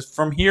maybe, because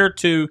from here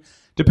to,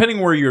 depending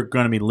where you're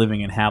going to be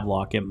living in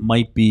Havelock, it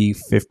might be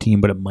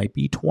 15, but it might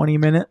be 20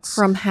 minutes.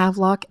 From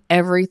Havelock,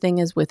 everything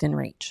is within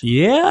reach.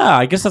 Yeah,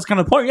 I guess that's kind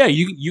of the point. Yeah,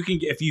 you can,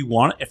 if you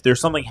want, if there's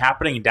something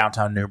happening in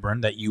downtown New Bern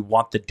that you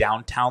want the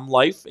downtown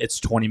life, it's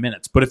 20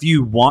 minutes. But if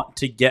you want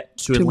to get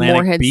to Atlantic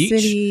Morehead Beach,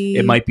 City,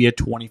 it might be a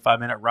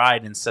 25-minute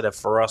ride instead of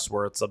for us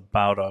where it's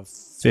about a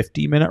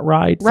 50-minute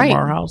ride from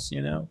our house,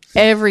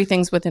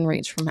 Everything's within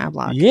reach from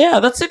Havelock.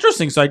 Yeah, that's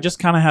interesting. So I just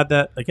kind of had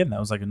that, again, that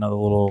was like another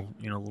little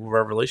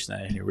revelation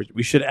that I had here.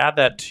 We should add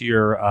that to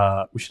your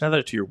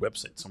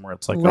website somewhere.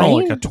 It's like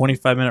like a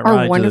 25-minute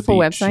ride wonderful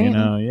to the beach,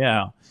 website.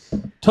 Yeah.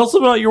 Tell us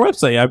about your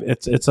website.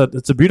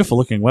 It's a beautiful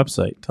looking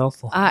website. Tell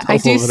us I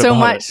do so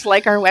much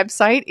like our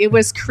website. It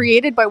was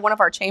created by one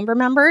of our chamber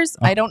members.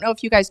 I don't know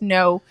if you guys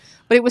know,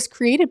 but it was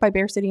created by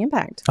Bear City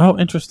Impact. Oh,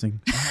 interesting.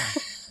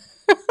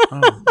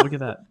 Oh, look at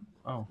that.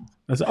 Oh,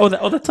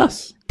 that's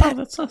us.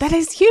 That's us. That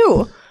is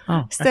you.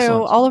 Oh, so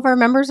excellent. all of our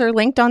members are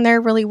linked on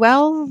there really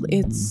well.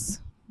 It's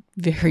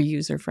very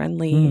user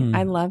friendly.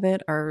 I love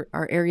it. Our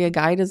area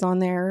guide is on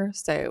there.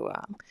 So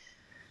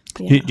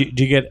do you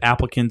get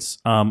applicants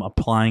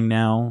applying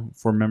now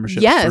for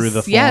membership through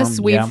the form? Yes,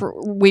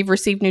 we've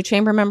received new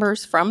chamber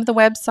members from the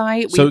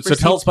website. So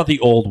tell us about the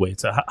old way.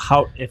 So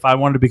how if I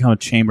wanted to become a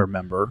chamber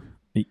member,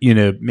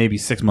 maybe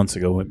 6 months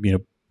ago,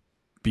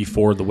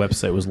 before the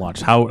website was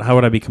launched, how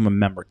would I become a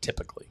member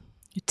typically?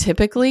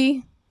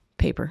 Typically,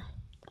 paper.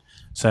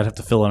 So I'd have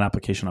to fill an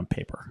application on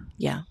paper.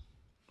 Yeah.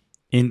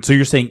 So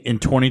you're saying in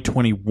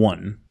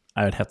 2021,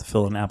 I would have to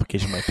fill an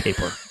application by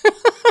paper.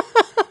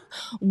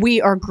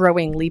 We are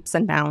growing leaps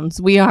and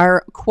bounds. We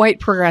are quite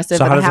progressive.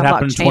 So how does it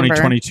happen in Chamber.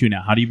 2022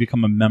 now? How do you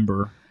become a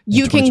member in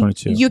you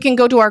 2022? You can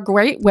go to our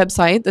great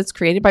website that's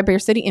created by Bear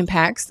City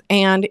Impacts,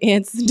 and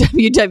it's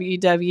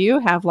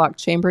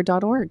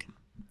www.havelockchamber.org.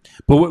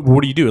 But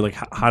what do you do? Like,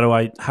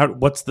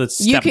 what's the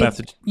step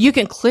after? You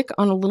can click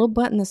on a little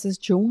button that says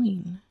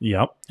join.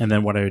 Yep. And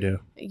then what do?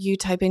 You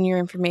type in your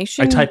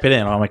information. I type it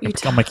in on my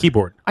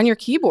keyboard. On your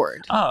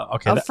keyboard. Oh,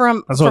 okay.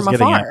 From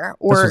afar.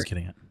 Or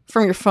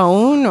from your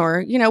phone,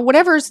 or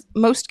whatever's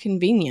most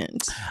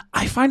convenient.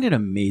 I find it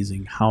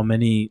amazing how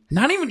many,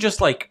 not even just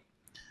like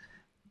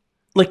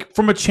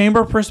from a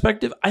chamber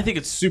perspective, I think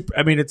it's super.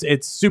 I mean,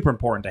 it's super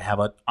important to have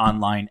an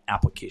online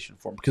application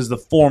form because the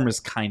form is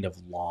kind of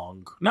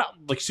long, not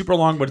like super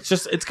long, but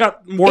it's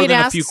got more than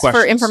a few questions. It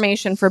asks for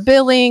information for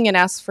billing. It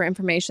asks for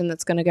information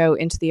that's going to go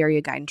into the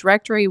area guide and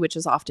directory, which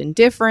is often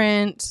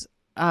different.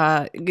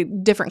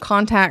 Different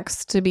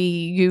contacts to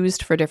be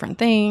used for different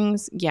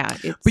things. Yeah.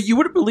 But you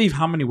wouldn't believe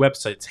how many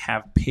websites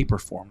have paper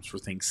forms for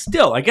things.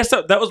 Still, I guess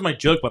that was my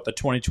joke about the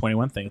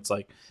 2021 thing. It's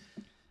like,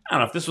 I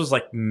don't know if this was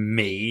like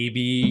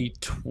maybe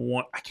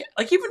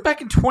even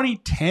back in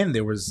 2010,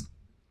 there was,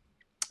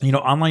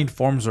 online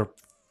forms are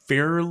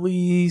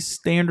fairly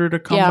standard to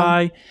come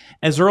by.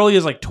 As early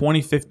as like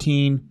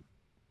 2015,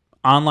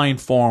 online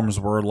forms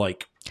were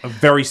like a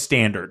very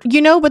standard.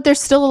 But there's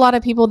still a lot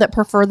of people that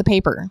prefer the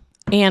paper.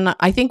 And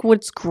I think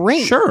what's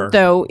great,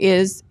 though,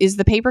 is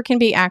the paper can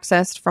be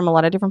accessed from a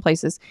lot of different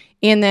places.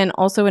 And then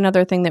also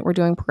another thing that we're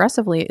doing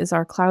progressively is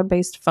our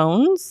cloud-based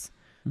phones.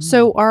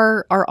 So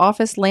our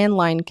office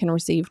landline can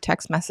receive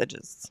text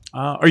messages.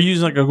 Are you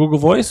using like a Google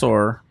Voice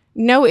or?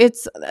 No,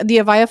 it's the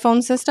Avaya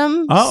phone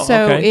system. Oh,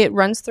 so okay. it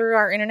runs through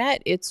our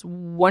internet. It's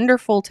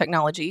wonderful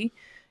technology.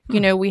 You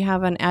know, we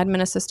have an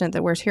admin assistant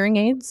that wears hearing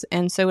aids,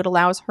 and so it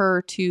allows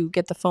her to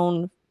get the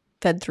phone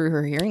fed through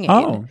her hearing aid.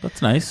 Oh,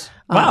 that's nice.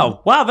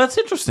 Wow, that's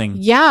interesting.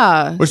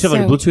 Yeah. Does she have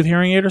like a Bluetooth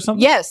hearing aid or something?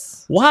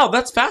 Yes. Wow,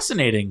 that's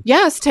fascinating.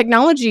 Yes,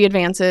 technology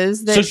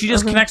advances. So she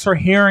just connects her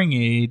hearing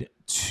aid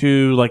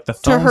to like the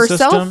phone to her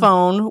system? cell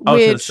phone,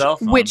 to the cell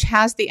phone, which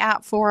has the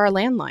app for our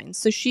landline.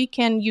 So she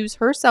can use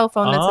her cell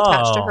phone that's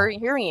attached to her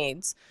hearing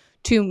aids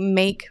to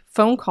make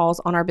phone calls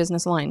on our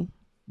business line.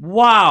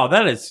 Wow,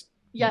 that is.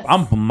 Yes.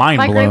 I'm mind blown.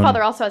 My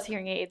grandfather also has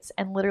hearing aids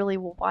and literally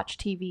will watch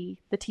TV.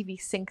 The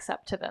TV syncs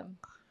up to them.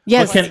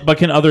 Yes. But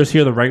can others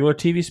hear the regular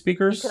TV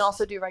speakers? You can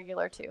also do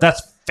regular too.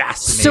 That's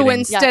fascinating. So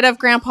instead of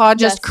Grandpa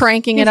just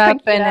cranking it up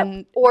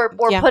or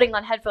putting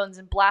on headphones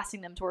and blasting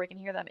them to where we can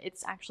hear them,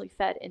 it's actually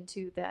fed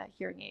into the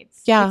hearing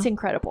aids. Yeah. It's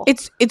incredible.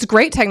 It's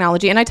great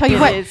technology. And I tell you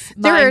what, is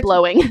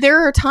mind-blowing.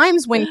 There are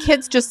times when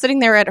kids just sitting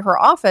there at her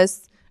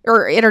office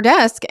or at her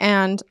desk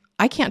and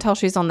I can't tell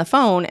she's on the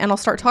phone, and I'll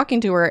start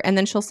talking to her, and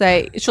then she'll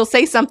say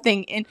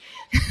something, and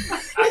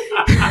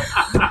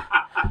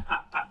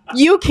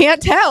you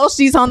can't tell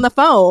she's on the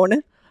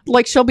phone.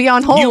 Like she'll be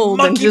on hold, you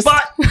monkey and just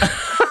butt.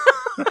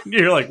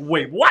 You're like,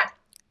 wait, what?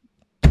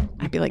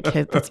 I'd be like,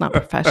 kid, that's not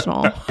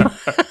professional.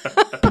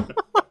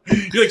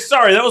 You're like,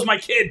 sorry, that was my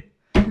kid.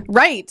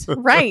 Right.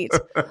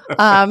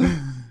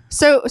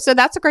 So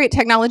that's a great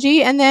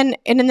technology, and then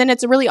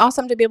it's really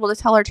awesome to be able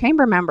to tell our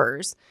chamber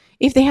members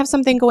if they have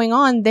something going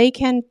on, they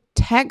can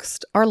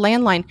text our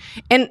landline.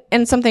 And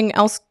something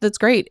else that's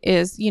great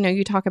is, you know,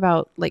 you talk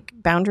about like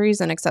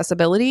boundaries and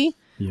accessibility.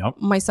 Yep.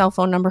 My cell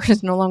phone number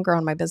is no longer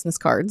on my business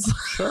cards.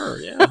 Sure,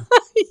 yeah.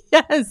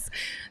 Yes.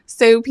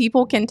 So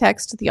people can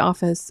text the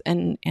office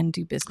and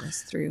do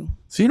business through.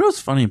 So you know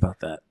what's funny about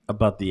that,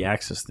 about the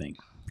access thing?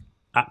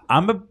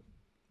 I'm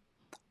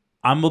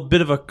a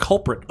bit of a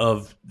culprit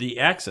of the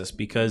access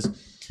because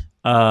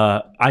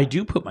I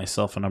do put my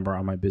cell phone number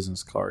on my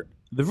business card.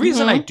 The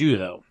reason I do,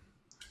 though,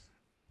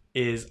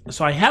 is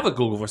so I have a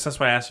Google Voice. That's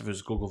why I asked if it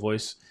was Google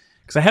Voice,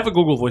 because I have a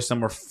Google Voice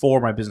number for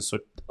my business. So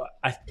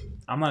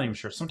I'm not even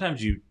sure.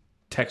 Sometimes you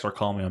text or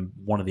call me on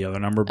one or the other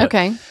number. But,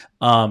 okay.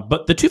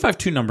 But the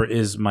 252 number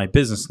is my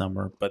business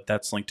number, but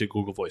that's linked to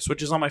Google Voice,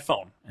 which is on my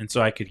phone. And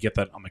so I could get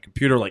that on my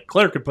computer. Like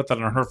Claire could put that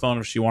on her phone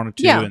if she wanted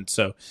to. Yeah. And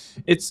so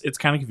it's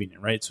kind of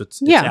convenient, right? So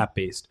it's app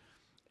based.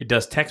 It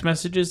does text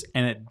messages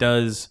and it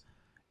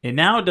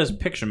now does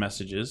picture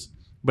messages,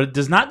 but it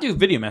does not do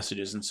video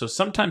messages. And so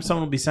sometimes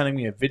someone will be sending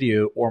me a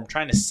video, or I'm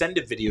trying to send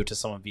a video to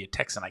someone via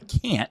text and I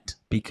can't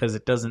because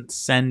it doesn't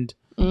send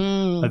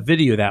a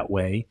video that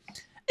way.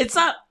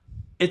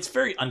 It's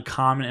very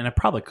uncommon, and I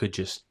probably could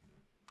just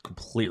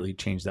completely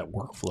change that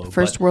workflow.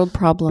 First world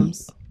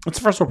problems. It's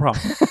a first world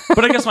problem.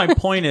 But I guess my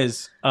point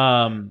is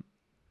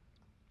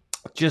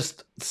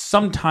just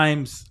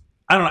sometimes,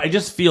 I don't know, I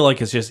just feel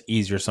like it's just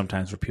easier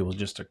sometimes for people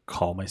just to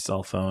call my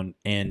cell phone.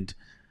 And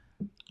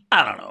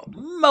I don't know,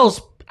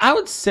 I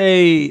would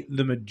say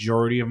the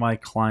majority of my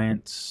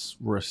clients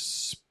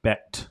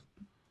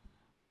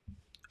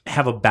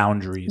have a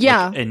boundary.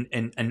 Yeah. Like,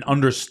 and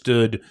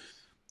understood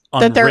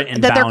that they're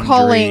boundary.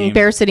 Calling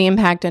Bear City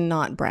Impact and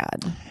not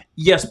Brad.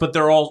 Yes, but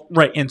they're all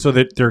right, and so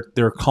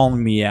they're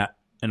calling me at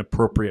an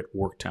appropriate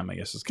work time, I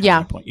guess is kind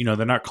of the point. You know,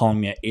 they're not calling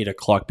me at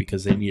 8:00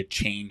 because they need a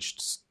change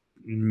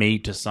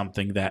made to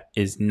something that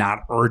is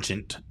not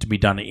urgent to be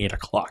done at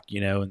 8:00. You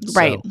know, and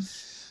right.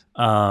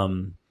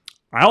 So,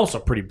 I also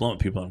pretty blunt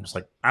with people. I'm just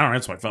like, I don't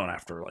answer my phone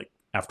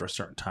after a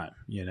certain time,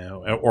 you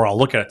know, or I'll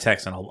look at a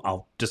text and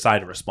I'll decide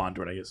to respond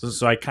to it, I guess.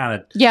 So I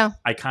kind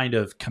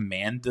of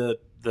command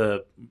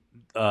the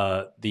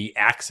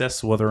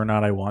access whether or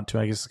not I want to,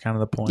 I guess is kind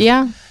of the point.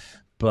 Yeah.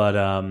 But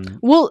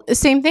well,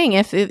 same thing.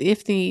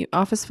 If the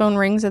office phone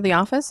rings at the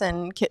office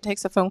and Kit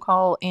takes a phone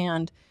call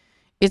and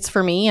it's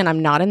for me and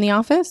I'm not in the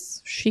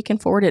office, she can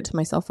forward it to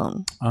my cell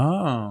phone.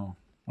 Oh,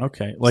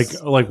 okay. Like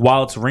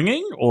while it's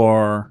ringing,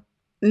 or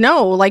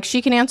no, like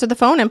she can answer the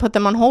phone and put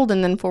them on hold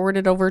and then forward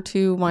it over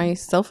to my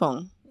cell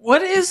phone.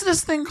 What is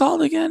this thing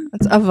called again?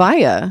 It's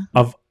Avaya.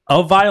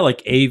 Avaya,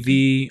 like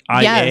AVIA?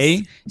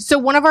 Yes. So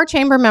one of our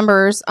chamber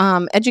members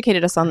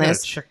educated us on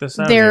this. Check this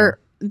out. They're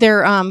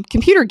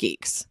computer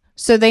geeks.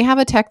 So they have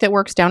a tech that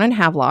works down in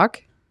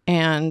Havelock,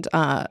 and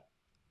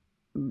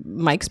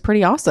Mike's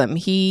pretty awesome.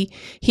 He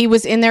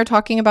was in there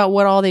talking about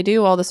what all they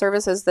do, all the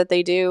services that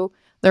they do.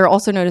 They're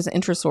also known as an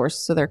IntraSource,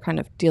 so they're kind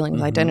of dealing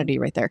with identity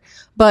right there.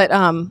 But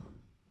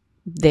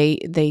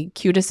they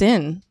cued us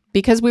in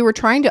because we were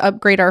trying to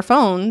upgrade our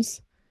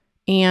phones,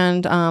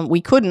 and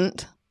we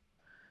couldn't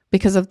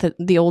because of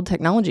the old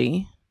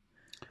technology.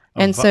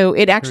 And so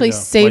it actually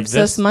saves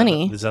us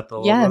money. Is that the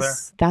logo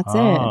yes, there? That's it.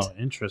 Oh,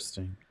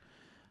 interesting.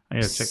 I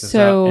gotta check this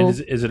So- out. And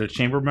is it a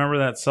chamber member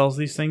that sells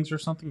these things or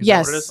something? Is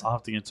Yes. that what it is? I'll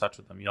have to get in touch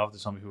with them. You'll have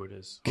to tell me who it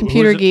is. Who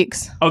Computer is it?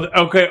 Geeks. Oh,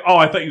 okay. Oh,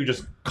 I thought you were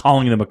just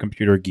calling them a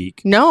computer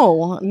geek.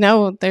 No,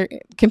 they're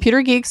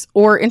Computer Geeks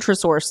or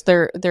Intrasource.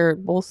 They're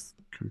both.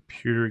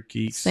 Computer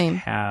geeks Same.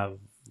 have.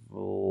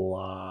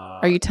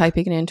 Are you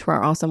typing it into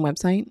our awesome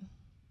website?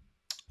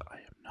 I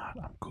am not.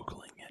 I'm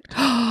googling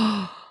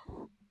it.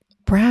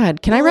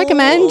 Brad, can I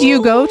recommend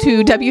you go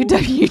to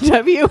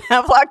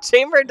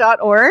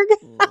www.havelockchamber.org?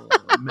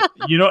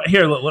 You know,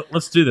 here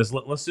let's do this.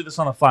 Let's do this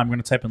on the fly. I'm going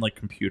to type in like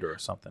computer or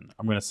something.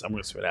 I'm going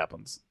to see what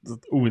happens.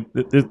 Ooh,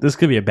 this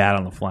could be a bad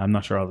on the fly. I'm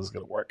not sure how this is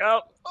going to work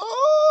out.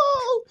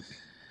 Oh!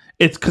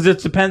 It's because it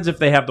depends if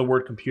they have the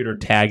word computer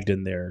tagged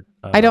in there.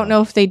 I don't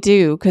know if they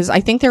do because I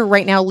think they're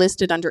right now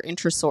listed under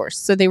Intrasource.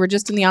 So they were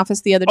just in the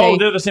office the other day. Oh,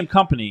 they're the same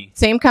company.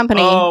 Same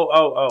company.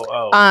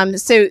 Oh.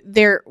 So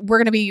we're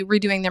going to be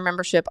redoing their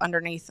membership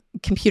underneath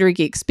Computer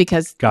Geeks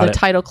because Got it.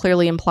 title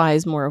clearly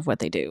implies more of what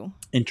they do.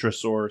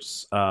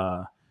 Intrasource,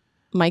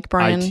 Mike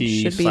Bryan IT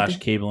should be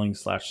 /cabling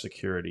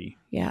 /security.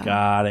 Yeah.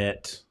 Got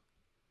it.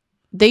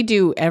 They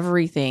do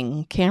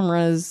everything.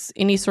 Cameras,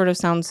 any sort of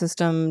sound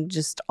system,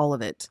 just all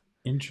of it.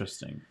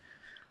 Interesting.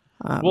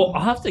 Well,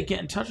 I'll have to get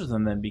in touch with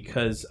them then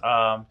because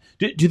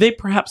do they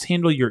perhaps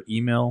handle your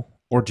email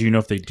or do you know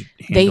if they do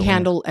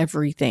handle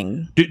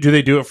everything. Do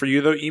they do it for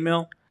you though,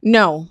 email?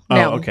 No.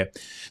 Oh, okay.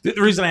 The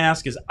reason I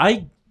ask is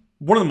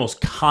one of the most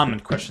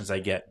common questions I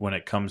get when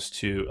it comes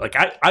to like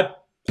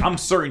I'm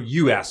certain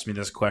you asked me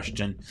this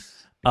question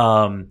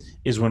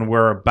is when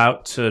we're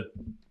about to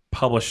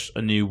publish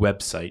a new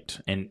website,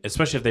 and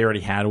especially if they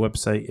already had a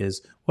website,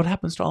 is what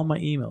happens to all my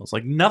emails?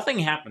 Like nothing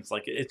happens.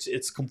 Like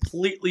it's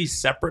completely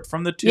separate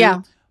from the two.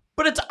 Yeah.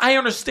 But I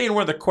understand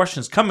where the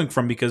question's coming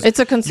from because it's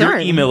a concern. Your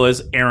email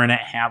is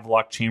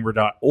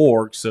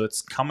Erin@havelockchamber.org, so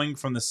it's coming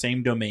from the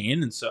same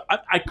domain, and so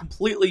I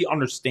completely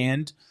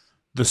understand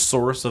the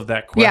source of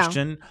that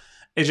question. Yeah.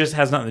 It just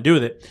has nothing to do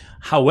with it.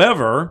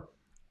 However,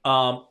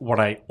 what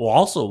I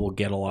also will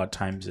get a lot of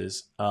times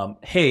is,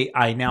 hey,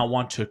 I now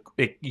want to.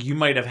 You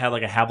might have had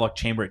like a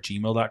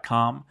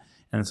havelockchamber@gmail.com,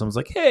 and someone's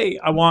like, hey,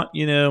 I want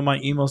my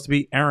emails to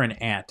be Erin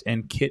 @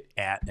 and Kit @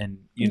 and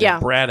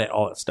Brad @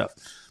 all that stuff.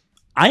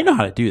 I know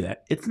how to do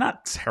that. It's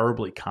not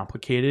terribly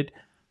complicated,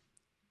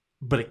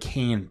 but it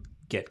can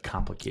get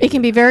complicated. It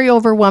can be very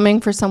overwhelming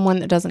for someone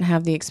that doesn't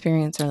have the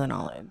experience or the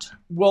knowledge.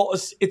 Well,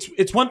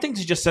 it's one thing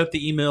to just set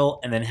the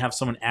email and then have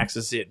someone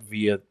access it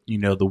via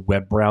the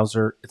web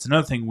browser. It's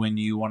another thing when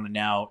you want to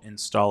now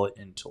install it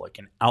into like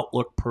an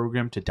Outlook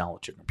program to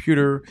download to your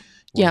computer.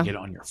 You want to get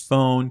it on your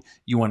phone.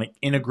 You want to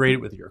integrate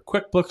it with your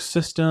QuickBooks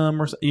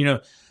system or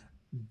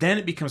then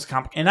it becomes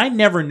complicated. And I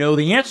never know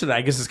the answer to that.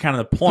 I guess is kind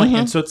of the point.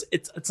 Mm-hmm. And so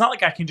it's not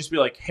like I can just be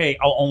like, hey,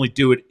 I'll only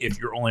do it if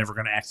you're only ever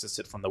going to access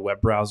it from the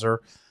web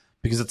browser.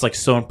 Because it's like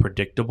so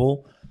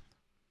unpredictable.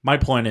 My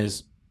point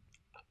is,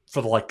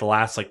 for the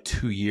last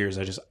 2 years,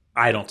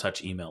 I don't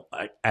touch email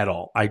at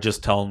all. I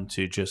just tell them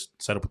to just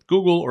set up with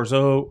Google or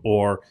Zoho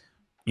or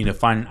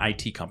find an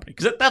IT company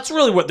because that's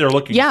really what they're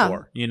looking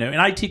for. An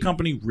IT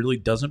company really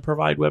doesn't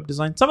provide web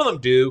design. Some of them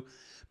do,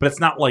 but it's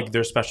not like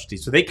their specialty.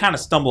 So they kind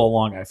of stumble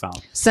along. I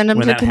found send them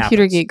to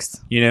Computer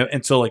Geeks.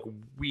 And so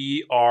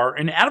we are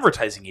an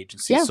advertising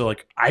agency. Yeah. So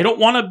I don't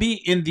want to be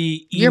in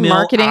the email your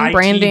marketing, IT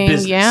branding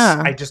business.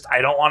 Yeah. I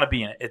don't want to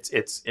be in it.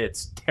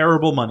 It's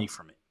terrible money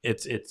for me.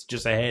 It's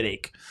just a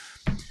headache.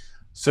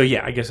 So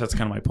yeah, I guess that's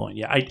kind of my point.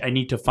 Yeah, I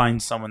need to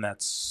find someone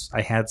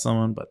I had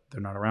someone, but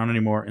they're not around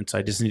anymore, and so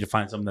I just need to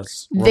find someone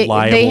that's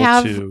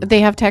reliable. They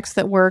have techs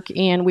that work,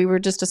 and we were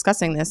just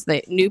discussing this.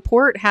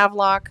 Newport,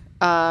 Havelock,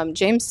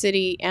 James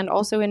City, and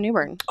also in New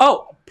Bern.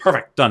 Oh,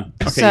 perfect, done.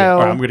 Okay, so, yeah. All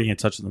right, I'm going to get in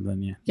touch with them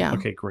then. Yeah. Yeah.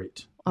 Okay,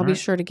 great. I'll be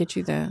sure to get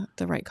you the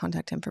right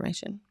contact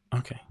information.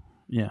 Okay.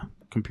 Yeah.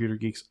 Computer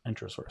Geeks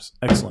Intrasource.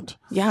 Excellent.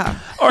 Yeah.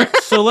 All right.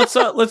 So let's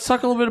talk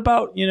a little bit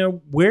about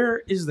where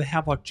is the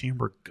Havelock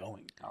Chamber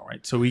going? All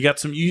right. So we got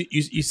some.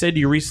 You said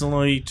you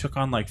recently took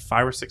on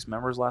 5 or 6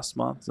 members last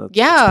month.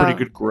 That's pretty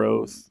good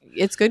growth.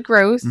 It's good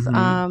growth.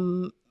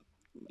 Mm-hmm.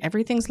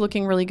 Everything's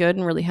looking really good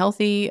and really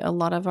healthy. A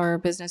lot of our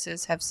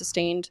businesses have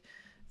sustained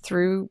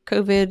through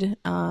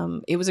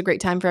COVID. It was a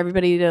great time for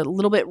everybody to a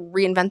little bit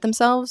reinvent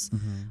themselves.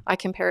 Mm-hmm. I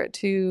compare it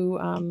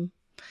to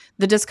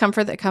the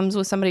discomfort that comes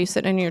with somebody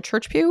sitting in your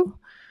church pew.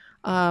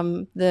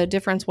 The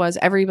difference was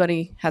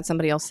everybody had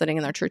somebody else sitting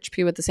in their church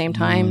pew at the same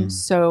time.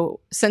 So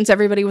since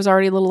everybody was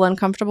already a little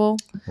uncomfortable,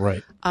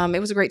 right? It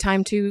was a great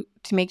time to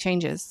make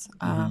changes.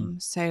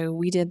 So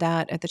we did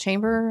that at the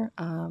chamber.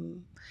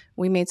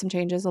 We made some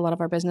changes. A lot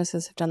of our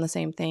businesses have done the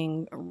same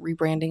thing.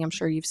 Rebranding. I'm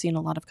sure you've seen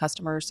a lot of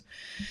customers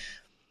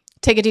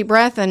take a deep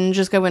breath and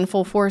just go in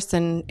full force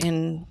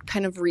and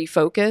kind of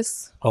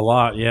refocus. A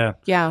lot, yeah.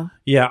 Yeah.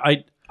 Yeah,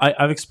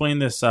 I've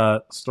explained this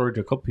story to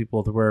a couple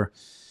people where,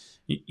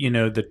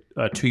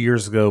 2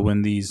 years ago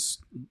when these,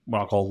 what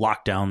I'll call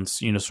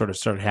lockdowns, sort of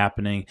started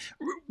happening.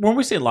 When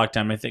we say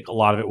lockdown, I think a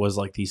lot of it was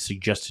like the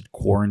suggested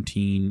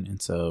quarantine. And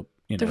so,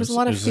 there was a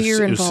lot of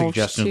fear involved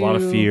too. A lot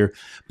of fear.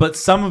 But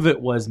some of it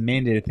was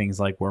mandated things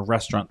like where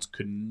restaurants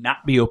could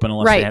not be open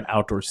unless they had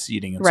outdoor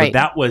seating. And so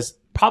that was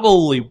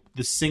probably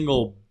the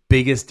single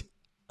biggest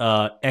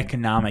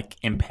economic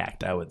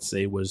impact, I would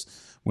say, was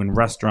when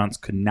restaurants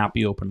could not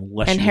be open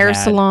unless and you hair had,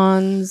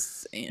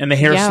 salons. and the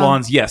hair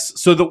salons, yes.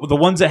 So the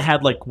ones that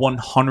had like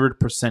 100%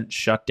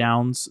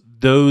 shutdowns,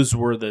 those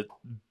were the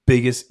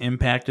biggest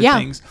impact of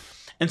things.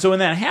 And so when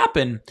that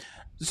happened,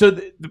 so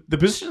the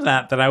position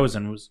that I was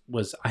in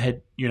was I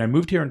had, I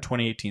moved here in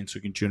 2018, so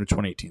in June of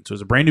 2018. So it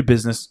was a brand new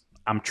business.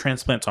 I'm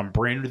transplant, so I'm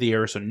brand new to the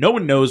area, so no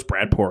one knows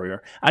Brad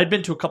Poirier. I'd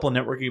been to a couple of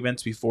networking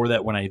events before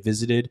that when I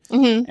visited,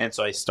 and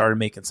so I started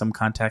making some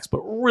contacts,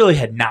 but really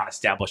had not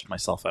established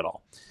myself at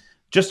all.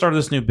 Just started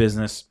this new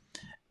business,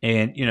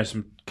 and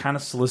some kind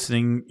of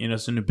soliciting,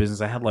 some new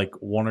business. I had like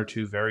one or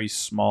two very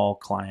small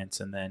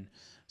clients, and then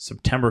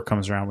September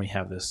comes around, we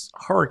have this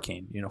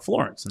hurricane,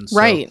 Florence, and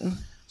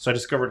so I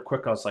discovered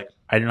quick. I was like,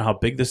 I didn't know how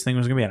big this thing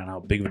was going to be. I don't know how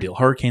big of a deal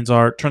hurricanes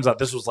are. Turns out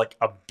this was like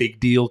a big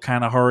deal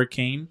kind of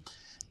hurricane.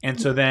 And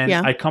so then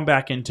I come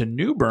back into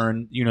New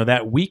Bern,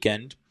 that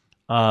weekend.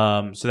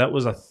 So that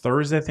was a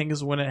Thursday, I think,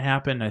 is when it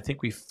happened. I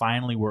think we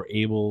finally were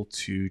able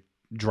to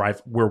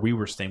drive where we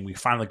were staying. We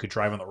finally could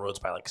drive on the roads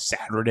by like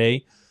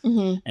Saturday.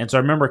 And so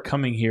I remember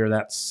coming here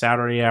that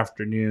Saturday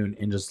afternoon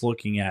and just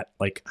looking at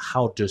like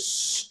how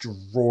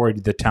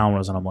destroyed the town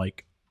was. And I'm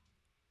like,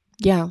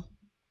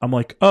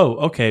 oh,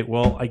 okay,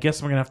 well, I guess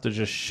I'm going to have to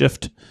just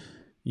shift,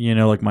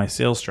 like my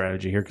sales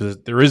strategy here because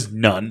there is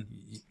none.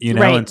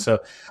 And so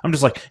I'm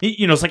just like,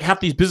 it's like half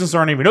these businesses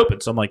aren't even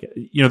open. So I'm like,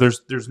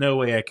 there's no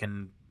way I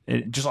can,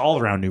 just all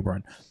around New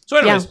Bern. So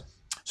anyways,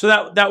 so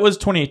that was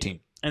 2018.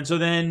 And so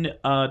then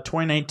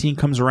 2019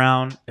 comes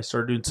around. I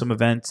started doing some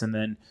events, and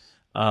then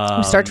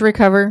we start to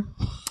recover.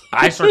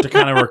 I start to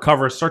kind of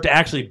recover, start to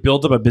actually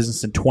build up a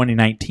business in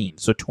 2019.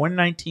 So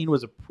 2019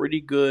 was a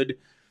pretty good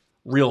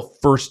real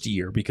first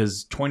year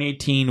because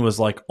 2018 was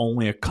like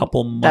only a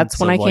couple months. That's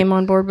when I came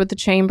on board with the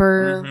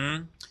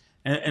chamber.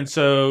 And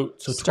so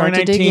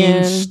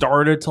 2019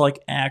 started to like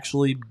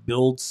actually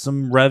build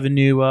some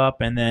revenue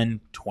up, and then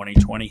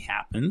 2020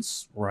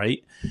 happens,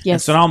 right? Yes.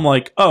 And so now I'm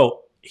like,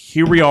 oh,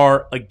 here we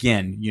are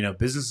again.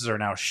 Businesses are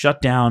now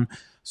shut down.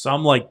 So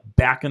I'm like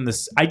back in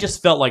this. I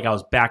just felt like I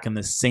was back in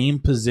the same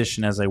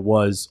position as I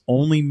was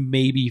only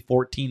maybe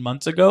 14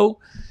 months ago.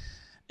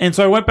 And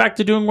so I went back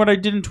to doing what I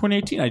did in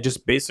 2018. I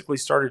just basically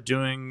started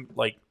doing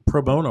like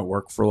pro bono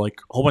work for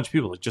like a whole bunch of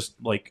people. Like just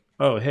like,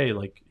 oh, hey,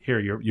 like here,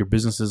 your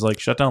business is like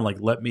shut down. Like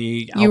let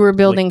me. You were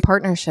building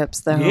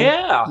partnerships though.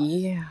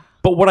 Yeah.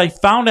 But what I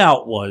found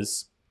out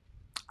was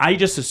I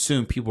just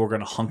assumed people were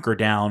going to hunker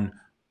down,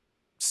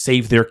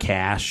 save their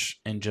cash,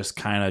 and just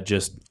kind of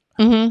just.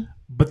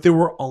 But there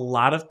were a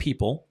lot of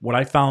people. What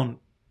I found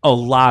a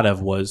lot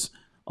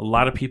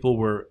of people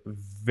were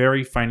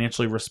very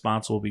financially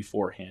responsible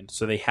beforehand.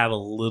 So they had a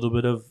little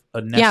bit of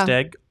a nest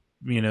egg,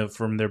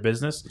 from their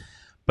business,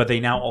 but they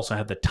now also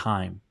had the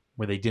time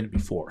where they didn't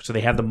before. So they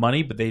had the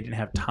money, but they didn't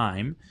have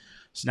time.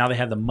 So now they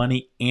had the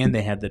money and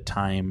they had the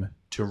time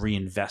to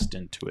reinvest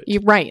into it.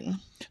 You're right.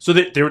 So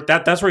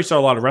that's where you saw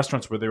a lot of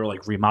restaurants where they were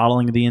like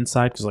remodeling the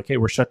inside because like, hey,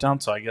 we're shut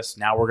down. So I guess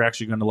now we're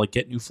actually going to like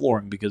get new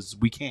flooring because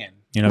we can,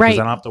 because I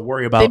don't have to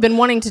worry about. They've been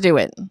wanting to do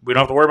it. We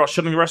don't have to worry about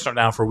shutting the restaurant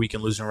down for a week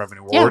and losing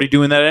revenue. We're already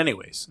doing that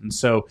anyways. And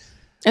so.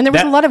 And there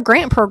was a lot of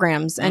grant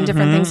programs and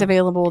different things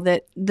available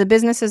that the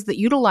businesses that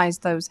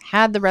utilized those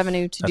had the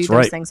revenue to do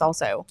those things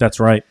also. That's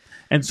right.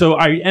 And so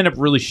I end up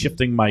really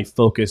shifting my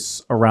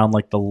focus around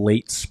like the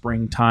late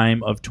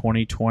springtime of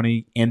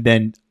 2020. And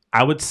then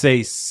I would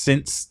say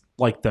since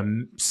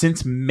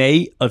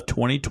May of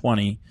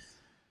 2020,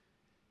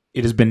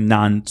 it has been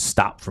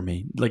nonstop for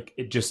me. Like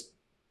it just,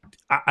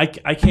 I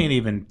can't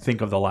even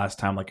think of the last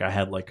time like I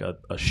had like a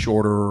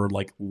shorter,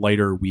 like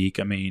lighter week.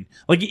 I mean,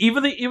 like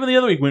even the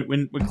other week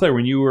when Claire,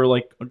 when you were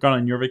like gone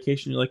on your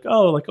vacation, you're like,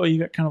 oh, you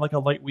got kind of like a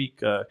light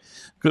week.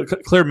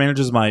 Claire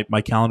manages my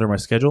calendar, my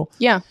schedule.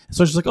 Yeah.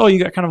 So she's like, oh,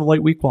 you got kind of a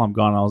light week while I'm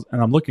gone.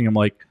 I'm looking, I'm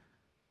like,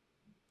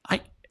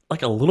 I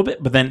like a little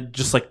bit, but then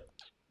just like,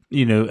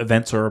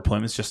 events or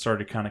appointments just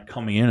started kind of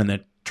coming in, and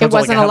then it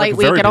wasn't a light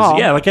week at all.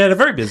 Yeah, like I had a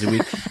very busy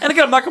week. And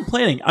again, I'm not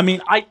complaining. I mean,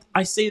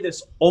 I say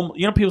this,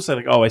 people say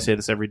like, oh, I say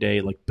this every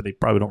day, like, but they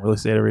probably don't really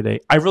say it every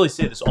day. I really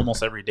say this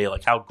almost every day,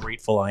 like how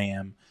grateful I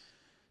am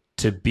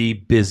to be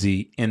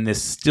busy in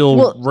this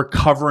still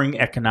recovering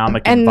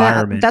economic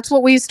environment. That's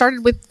what we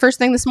started with first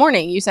thing this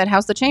morning. You said,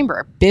 how's the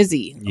chamber?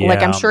 Busy. Yeah.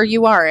 Like I'm sure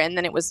you are. And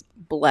then it was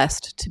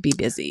blessed to be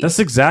busy. That's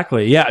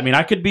exactly. Yeah. I mean,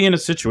 I could be in a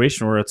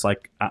situation where it's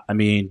like, I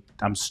mean,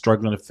 I'm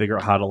struggling to figure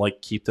out how to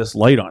like keep this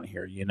light on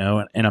here,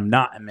 and I'm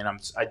not. I mean,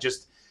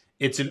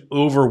 it's an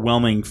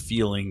overwhelming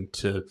feeling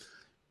to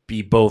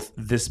be both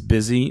this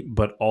busy,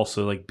 but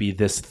also like be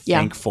this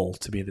thankful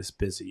to be this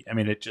busy. I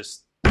mean, it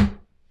just,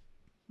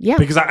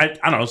 because I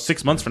don't know,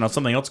 6 months from now,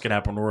 something else could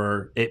happen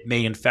where it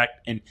may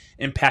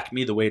impact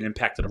me the way it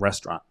impacted a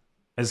restaurant.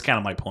 That's kind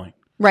of my point.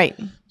 Right.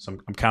 So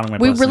I'm counting my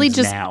blessings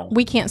now.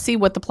 We can't see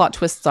what the plot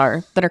twists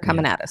are that are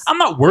coming at us. I'm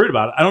not worried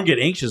about it. I don't get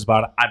anxious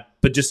about it.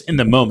 But just in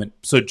the moment.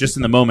 So just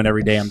in the moment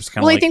every day, I'm just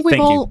kind of like,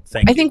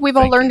 I think we've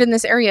all learned in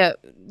this area,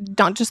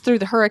 not just through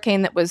the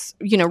hurricane that was,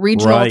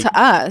 regional to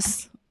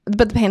us,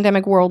 but the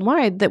pandemic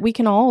worldwide that we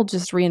can all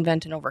just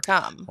reinvent and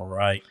overcome. All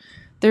right.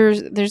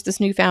 There's this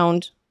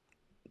newfound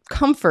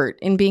comfort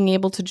in being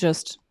able to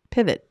just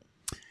pivot.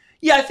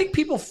 Yeah, I think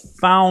people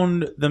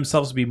found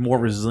themselves to be more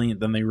resilient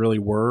than they really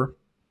were.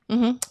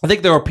 Mm-hmm. I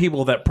think there are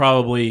people that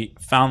probably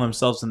found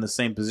themselves in the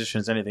same position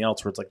as anything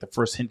else, where it's like the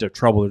first hint of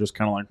trouble, they're just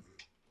kind of like,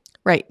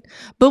 Right.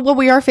 But what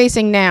we are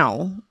facing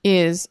now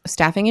is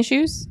staffing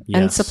issues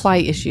and Yes. supply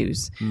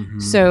issues.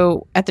 Mhm.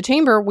 So at the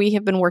chamber, we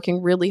have been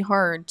working really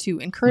hard to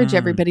encourage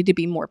everybody to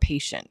be more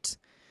patient.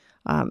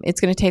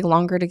 It's going to take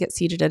longer to get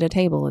seated at a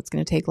table. It's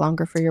going to take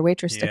longer for your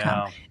waitress to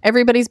come.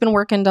 Everybody's been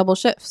working double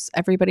shifts.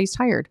 Everybody's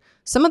tired.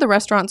 Some of the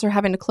restaurants are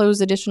having to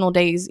close additional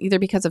days either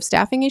because of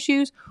staffing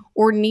issues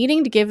or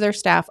needing to give their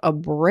staff a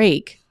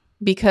break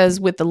because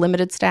with the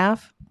limited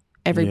staff,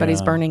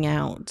 everybody's burning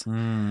out.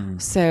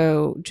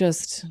 So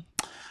just...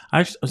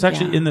 I was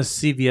actually in the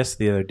CVS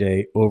the other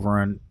day over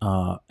in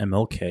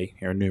MLK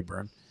here in New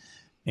Bern,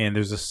 and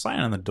there's a sign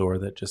on the door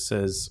that just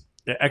says,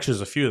 actually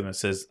there's a few of them, it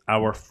says,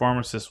 our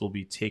pharmacist will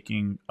be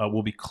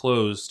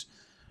closed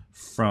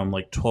from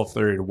like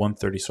 12:30 to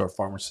 1:30 so our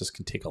pharmacist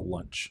can take a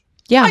lunch.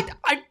 Yeah.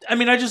 I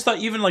mean, I just thought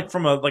even like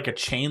from a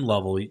chain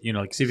level, you know,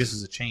 like CVS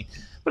is a chain,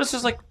 but it's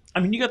just like, I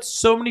mean, you got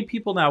so many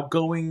people now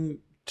going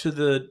to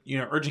the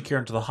urgent care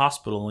and to the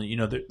hospital,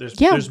 and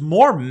there's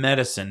more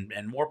medicine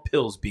and more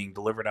pills being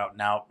delivered out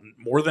now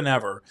more than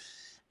ever.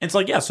 And it's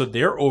like, so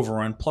they're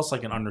overrun plus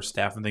like an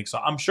understaffed and things. So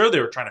I'm sure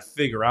they were trying to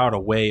figure out a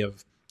way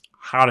of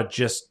how to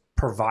just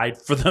provide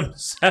for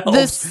themselves.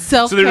 The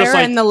self-care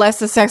and the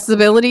less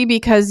accessibility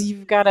because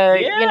you've got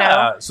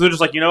to, So they're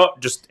just like,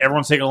 just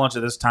everyone's taking a lunch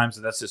at this time,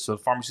 so that's it. So the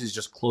pharmacy's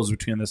just closed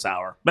between this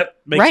hour. But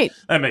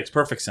that makes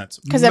perfect sense.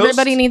 Because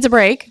everybody needs a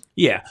break.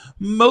 Yeah.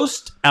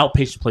 Most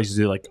outpatient places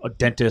do, like a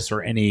dentist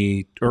or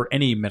any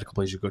medical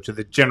place you go to,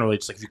 they generally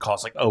just like if you call,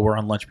 it's like, we're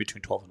on lunch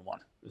between 12 and 1.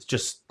 That's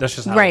just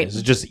how it is.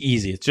 It's just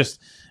easy. It's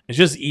just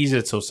easy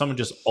so someone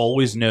just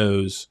always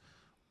knows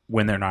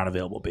when they're not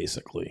available,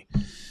 basically.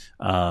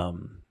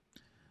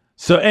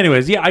 So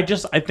anyways,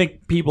 I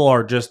think people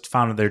are just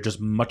found that they're just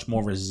much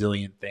more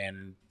resilient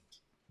than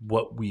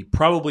what we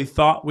probably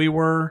thought we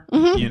were,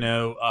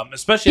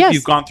 especially if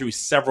you've gone through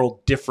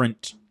several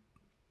different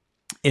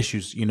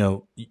issues,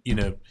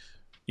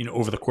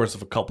 over the course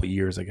of a couple of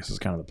years, I guess is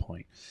kind of the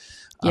point.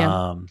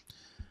 Yeah.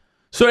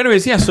 So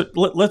anyways, so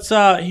let's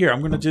here, I'm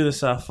going to do this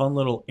fun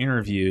little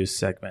interview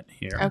segment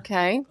here.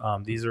 Okay.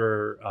 These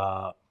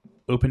are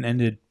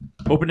open-ended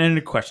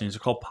questions. They're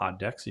called pod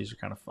decks. These are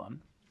kind of fun.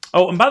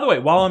 Oh, and by the way,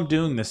 while I'm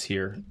doing this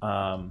here,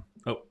 while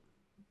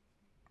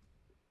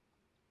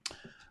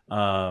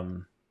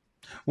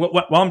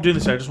I'm doing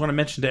this, I just want to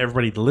mention to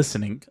everybody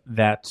listening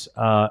that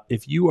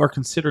if you are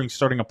considering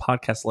starting a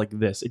podcast like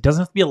this, it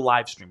doesn't have to be a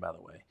live stream, by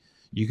the way.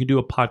 You can do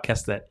a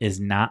podcast that is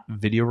not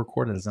video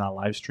recorded, it's not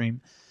live stream.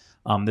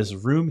 This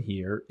room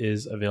here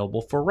is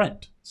available for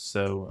rent.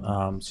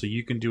 So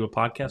you can do a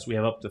podcast. We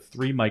have up to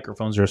 3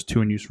 microphones. There's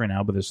 2 in use right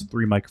now, but there's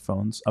 3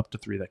 microphones, up to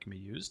 3 that can be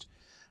used.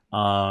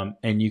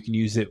 And you can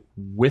use it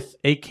with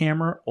a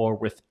camera or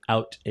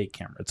without a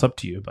camera. It's up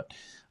to you, but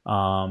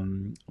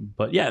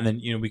yeah, and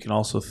then we can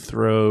also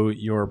throw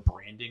your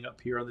branding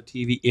up here on the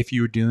TV if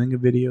you were doing a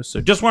video.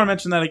 So just want to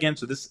mention that again.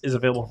 So this is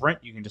available for rent.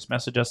 You can just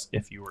message us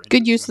if you were interested.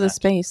 Good use of the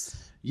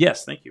space.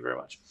 Yes, thank you very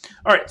much.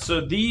 All right, so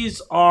these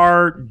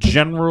are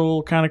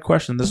general kind of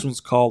questions. This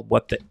one's called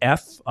What the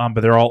F,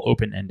 but they're all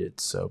open-ended.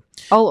 So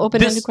all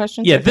open-ended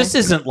questions? Yeah, okay. This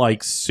isn't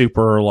like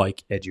super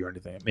like edgy or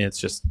anything. I mean, it's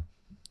just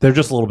they're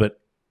just a little bit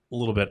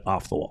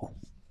off the wall.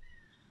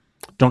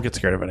 Don't get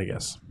scared of it, I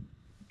guess.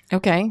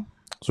 Okay.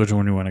 So which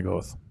one do you want to go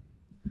with?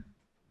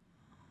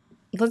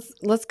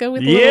 Let's go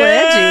with a little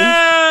edgy.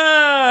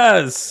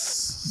 Yes.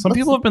 Some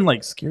people have been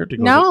like scared to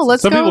go. No,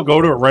 let's go. Some people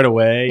go to it right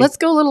away. Let's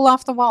go a little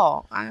off the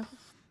wall.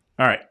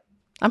 All right.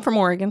 I'm from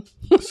Oregon.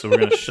 So we're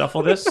gonna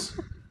shuffle this.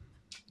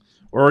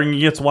 Oregon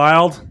gets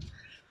wild.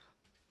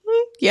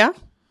 Yeah.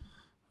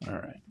 All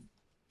right.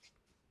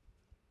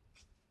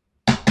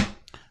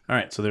 All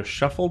right, so they're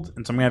shuffled,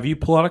 and so I'm going to have you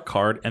pull out a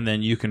card, and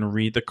then you can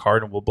read the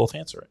card, and we'll both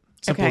answer it.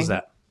 Simple as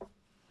that.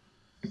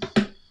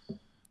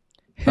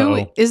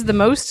 Who is the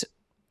most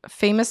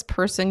famous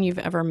person you've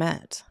ever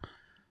met?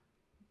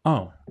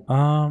 Oh,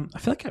 I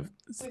feel like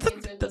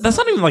that's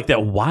not even like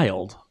that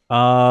wild.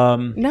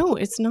 No,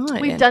 it's not.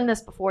 We've done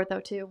this before,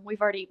 though, too.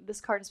 This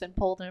card has been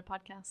pulled in a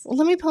podcast. Well,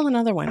 let me pull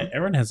another one.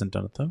 Erin hasn't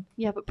done it, though.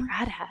 Yeah, but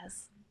Brad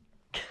has.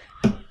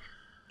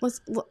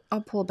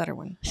 I'll pull a better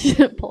one.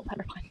 Pull a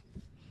better one.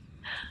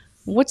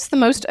 What's the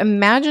most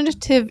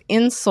imaginative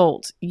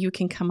insult you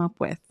can come up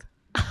with?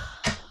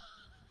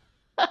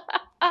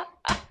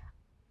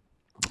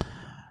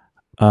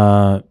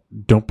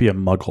 Don't be a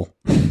muggle.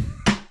 I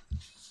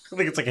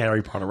think it's like a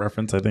Harry Potter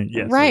reference, I think.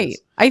 Yes. Right.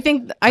 I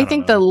think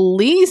the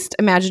least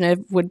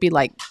imaginative would be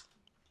like,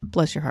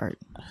 bless your heart.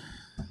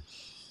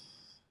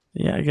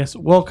 Yeah, I guess.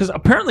 Well, because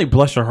apparently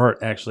bless your heart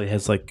actually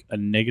has like a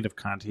negative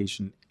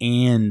connotation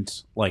and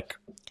like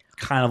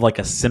kind of like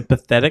a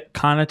sympathetic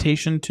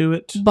connotation to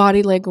it.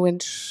 Body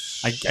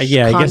language. I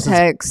guess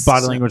it's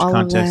body language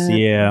context.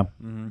 Yeah.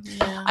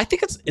 Yeah. I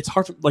think it's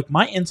hard to, like,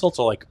 my insults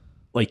are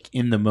like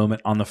in the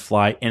moment on the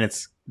fly, and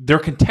they're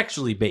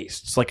contextually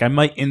based. It's like I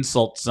might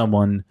insult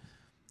someone.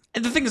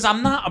 And the thing is,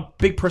 I'm not a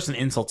big person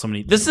to insult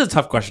somebody. This is a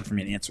tough question for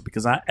me to answer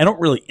because I don't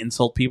really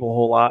insult people a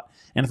whole lot.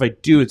 And if I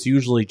do, it's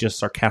usually just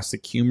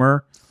sarcastic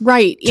humor.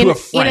 Right. In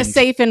a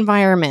safe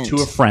environment. To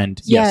a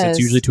friend. Yes, it's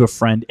usually to a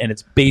friend. And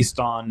it's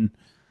based on,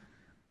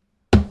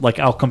 like,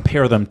 I'll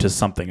compare them to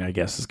something, I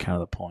guess, is kind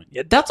of the point.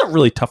 Yeah, that's a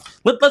really tough.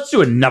 Let's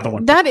do another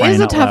one. That is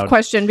a tough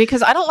question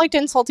because I don't like to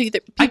insult people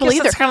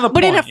either. That's kind of the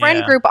but point, in a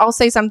friend group, I'll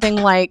say something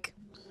like,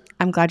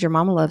 I'm glad your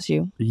mama loves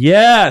you.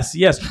 Yes.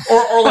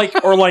 Or like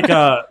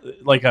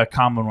a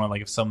common one,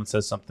 like if someone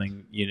says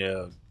something,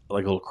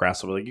 like a little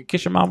crass, like you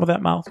kiss your mom with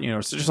that mouth,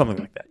 or just something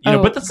like that.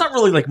 But that's not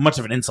really like much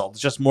of an insult.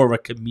 It's just more of a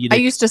comedic. I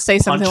used to say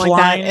something like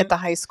that at the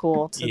high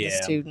school to the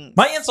students.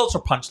 My insults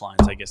are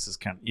punchlines, I guess is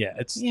kind of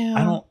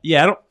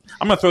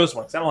I'm gonna throw this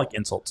one because I don't like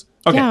insults.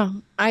 Okay. Yeah,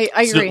 I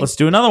agree. Let's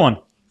do another one.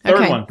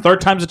 Third one.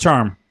 Third time's a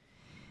charm.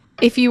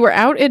 If you were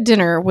out at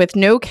dinner with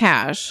no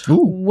cash,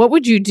 what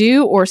would you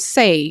do or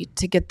say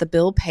to get the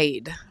bill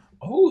paid?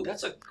 Oh,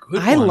 that's a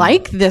good one. I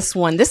like this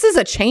one. This is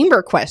a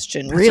chamber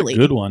question, really.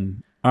 That's a good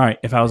one. All right.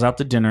 If I was out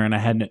to dinner and I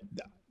hadn't,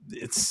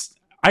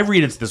 I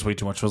read into this way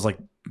too much. I was like,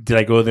 did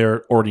I go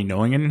there already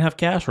knowing I didn't have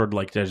cash, or did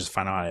I just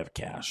find out I have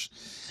cash?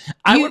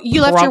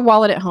 You left your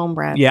wallet at home,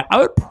 Brad. Yeah, I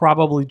would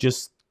probably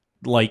just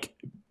like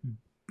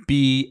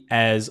be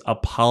as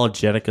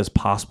apologetic as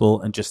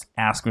possible and just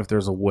ask them if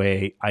there's a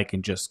way I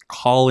can just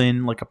call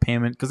in like a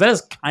payment, because that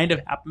has kind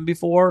of happened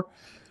before.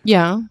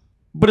 Yeah.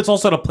 But it's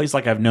also at a place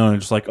like I've known,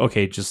 just like,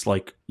 okay, just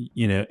like,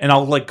 and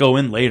I'll like go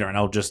in later and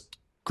I'll just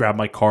grab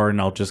my card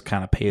and I'll just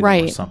kind of pay them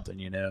or something,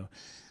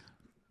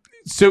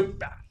 So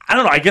I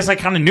don't know. I guess I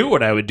kind of knew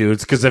what I would do.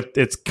 It's because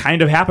it's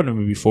kind of happened to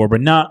me before,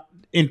 but not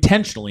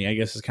intentionally, I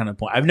guess is kind of the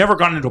point. I've never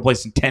gone into a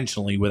place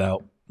intentionally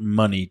without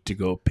money to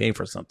go pay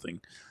for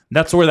something.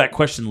 That's where that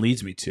question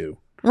leads me to.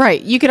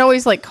 Right. You could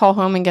always like call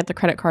home and get the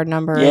credit card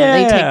number.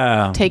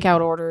 Yeah. They take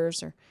out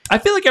orders. I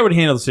feel like I would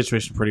handle the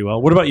situation pretty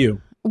well. What about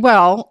you?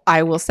 Well,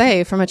 I will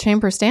say from a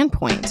chamber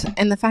standpoint,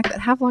 and the fact that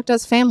Havelock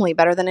does family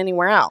better than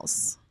anywhere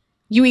else,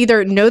 you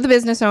either know the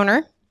business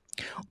owner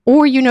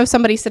or you know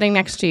somebody sitting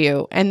next to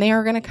you, and they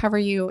are going to cover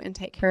you and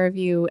take care of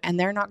you, and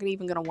they're not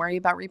even going to worry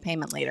about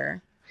repayment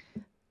later.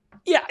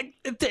 Yeah,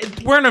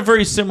 we're on a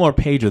very similar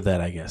page with that,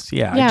 I guess.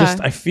 Yeah.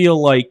 I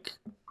feel like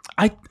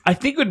I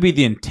think it would be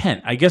the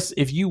intent. I guess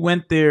if you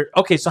went there,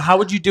 okay, so how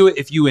would you do it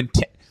if you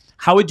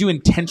how would you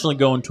intentionally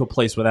go into a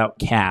place without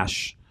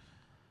cash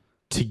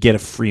to get a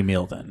free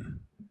meal then?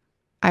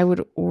 I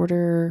would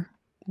order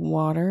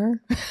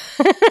water.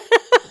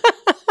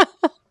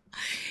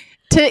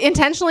 To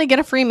intentionally get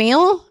a free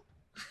meal?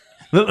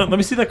 Let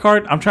me see that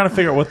card. I'm trying to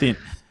figure out what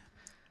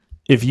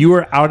if you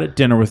were out at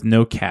dinner with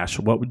no cash,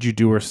 what would you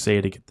do or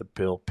say to get the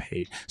bill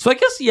paid? So I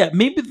guess,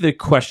 maybe the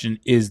question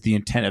is the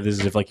intent of this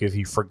is if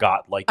you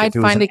forgot, like I'd if it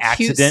was find an a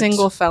accident. cute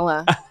single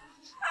fella.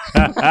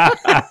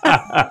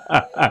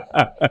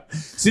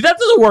 See, that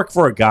doesn't work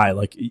for a guy.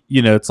 Like,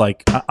 it's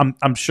like,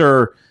 I'm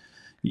sure,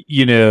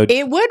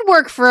 It would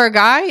work for a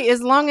guy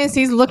as long as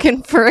he's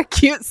looking for a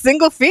cute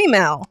single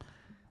female.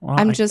 Well,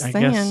 I'm just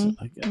saying.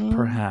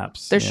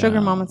 Perhaps. There's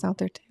sugar mamas out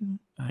there too.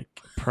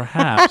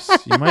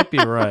 Perhaps. You might be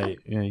right.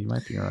 Yeah, you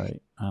might be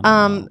right.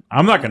 I'm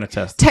not going to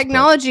test this,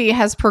 technology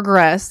has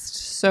progressed.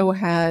 So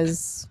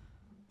has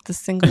the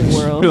single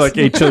world. You're like,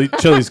 hey,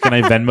 Chili's, can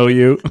I Venmo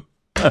you?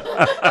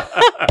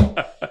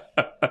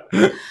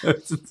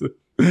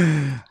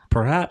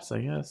 Perhaps,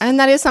 I guess. And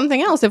that is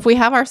something else. If we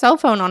have our cell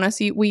phone on us,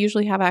 we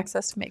usually have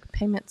access to make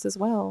payments as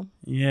well.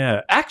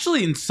 Yeah.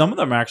 Actually, and some of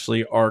them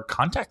actually are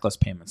contactless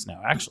payments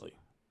now, actually.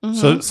 Mm-hmm.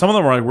 So some of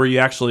them are where you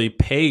actually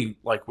pay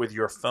like with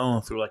your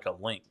phone through like a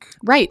link.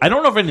 Right. I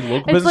don't know if any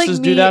local it's businesses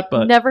like do that,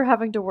 but never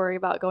having to worry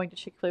about going to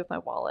Chick-fil-A with my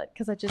wallet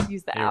because I just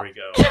use the app. There we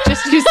go.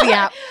 Just use the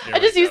app. I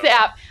just use the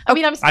app. I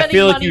mean, I'm spending I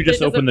feel like money, you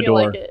just opened the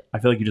door. I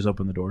feel like you just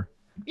opened the door.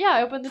 Yeah,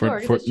 I opened the door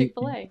because it's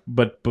Chick-fil-A.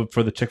 But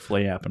for the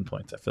Chick-fil-A app and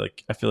points, I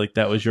feel like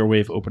that was your way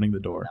of opening the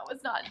door. That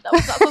was not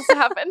supposed to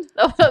happen.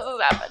 That was supposed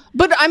to happen.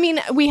 But I mean,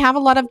 we have a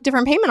lot of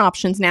different payment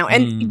options now,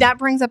 and that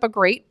brings up a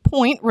great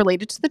point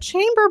related to the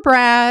chamber,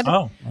 Brad.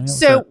 Oh,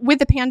 so with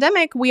the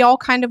pandemic, we all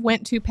kind of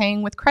went to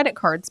paying with credit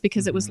cards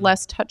because it was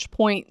less touch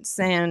points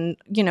and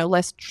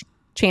less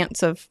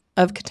chance of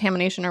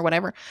contamination or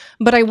whatever.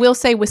 But I will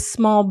say with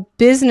small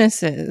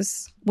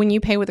businesses, when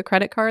you pay with a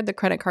credit card, the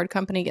credit card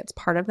company gets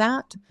part of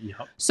that.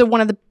 Yep. So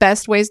one of the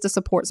best ways to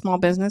support small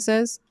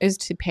businesses is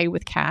to pay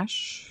with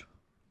cash.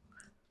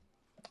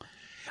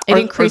 It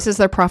increases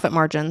their profit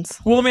margins.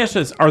 Well, let me ask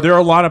you this. Are there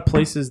a lot of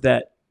places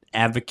that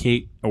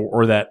advocate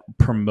or that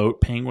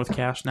promote paying with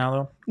cash now,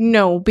 though?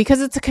 No, because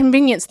it's a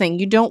convenience thing.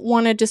 You don't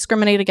want to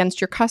discriminate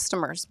against your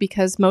customers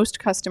because most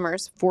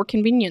customers, for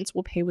convenience,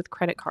 will pay with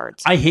credit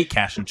cards. I hate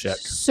cash and check.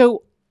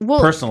 So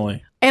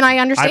personally. And I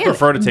understand. I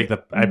prefer to take the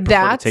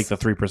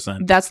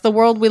 3%. That's the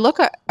world we look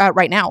at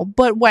right now.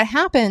 But what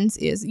happens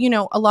is,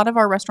 a lot of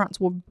our restaurants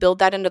will build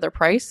that into their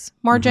price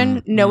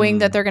margin, knowing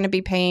that they're going to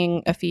be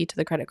paying a fee to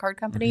the credit card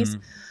companies.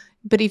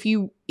 But if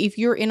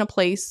you're in a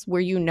place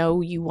where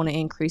you want to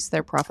increase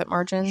their profit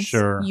margins,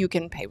 you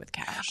can pay with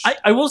cash.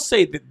 I will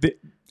say that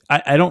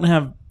I don't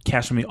have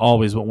cash on me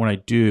always, but when I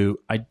do,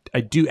 I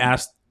do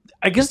ask.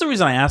 I guess the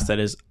reason I ask that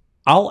is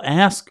I'll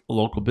ask a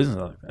local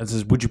business that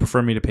says, "Would you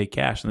prefer me to pay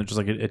cash?" And they're just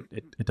like,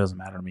 "It doesn't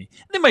matter to me."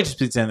 And they might just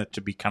be saying that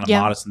to be kind of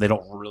modest, and they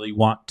don't really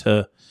want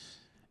to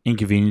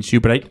inconvenience you.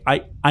 But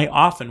I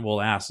often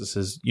will ask. This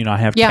is, I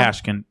have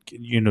cash.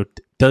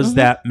 Does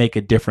that make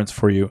a difference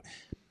for you?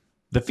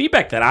 The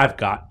feedback that I've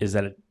got is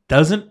that it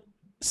doesn't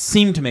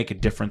seem to make a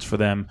difference for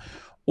them,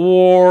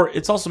 or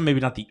it's also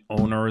maybe not the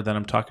owner that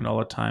I'm talking to all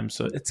the time.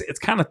 So it's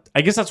kind of,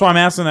 I guess that's why I'm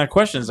asking that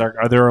question. Is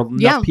are there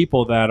enough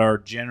people that are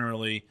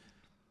generally,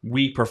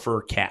 we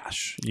prefer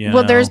cash?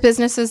 Well, there's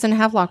businesses in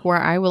Havelock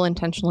where I will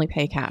intentionally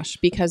pay cash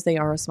because they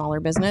are a smaller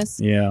business.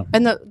 Yeah.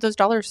 And those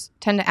dollars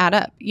tend to add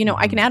up.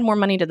 I can add more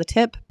money to the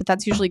tip, but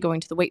that's usually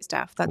going to the wait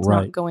staff. That's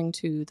not going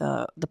to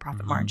the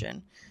profit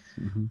margin.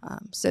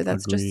 So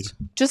that's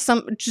just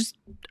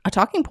a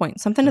talking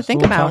point, something to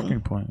think about. Talking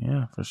point,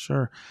 yeah, for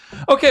sure.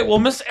 Okay, well,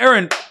 Miss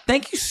Erin,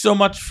 thank you so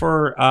much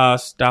for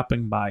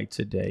stopping by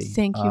today.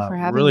 Thank you for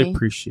having me. Really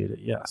appreciate it.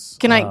 Yes.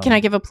 Can I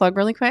give a plug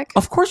really quick?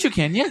 Of course you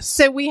can. Yes.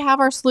 So we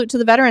have our Salute to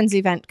the Veterans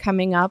event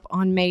coming up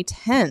on May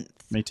 10th.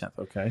 May 10th,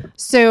 okay.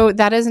 So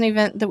that is an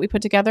event that we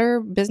put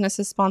together.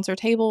 Businesses sponsor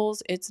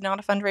tables. It's not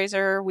a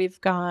fundraiser. We've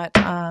got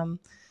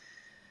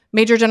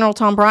Major General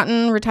Tom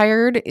Broughton,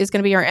 retired, is going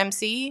to be our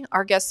MC.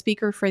 Our guest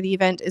speaker for the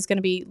event is going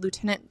to be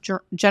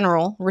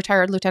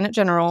retired Lieutenant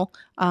General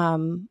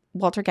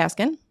Walter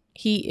Gaskin.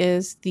 He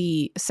is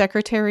the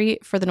Secretary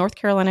for the North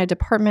Carolina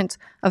Department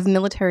of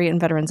Military and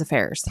Veterans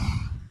Affairs.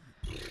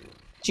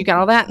 Did you get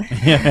all that?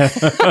 Yeah.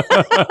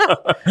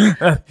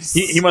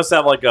 he must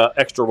have like a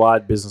extra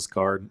wide business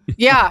card.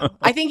 Yeah,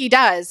 I think he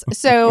does.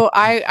 So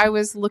I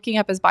was looking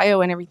up his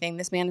bio and everything.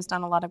 This man has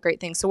done a lot of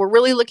great things. So we're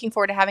really looking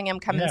forward to having him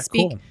come and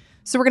speak. Cool.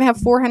 So we're going to have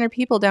 400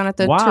 people down at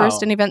the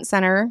Tourist and Event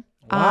Center.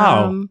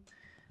 Wow.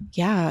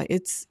 Yeah,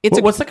 it's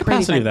what's the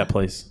capacity of that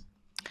place?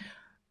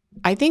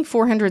 I think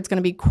 400 is going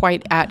to to be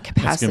quite at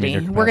capacity.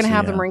 We're going to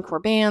have the Marine Corps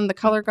Band, the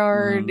Color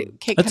Guard,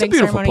 cake cutting ceremony. It's a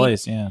beautiful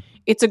place, yeah.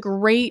 It's a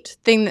great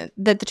thing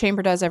that the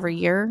Chamber does every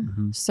year.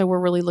 So we're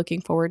really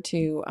looking forward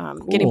to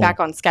getting back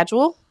on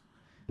schedule.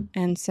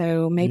 And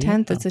so May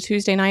 10th, it's a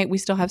Tuesday night. We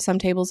still have some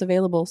tables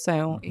available.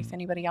 So if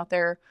anybody out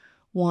there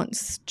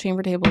wants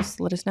Chamber tables,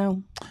 let us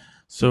know.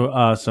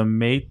 So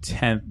May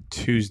 10th,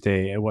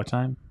 Tuesday, at what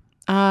time?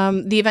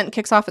 The event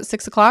kicks off at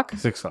 6 o'clock.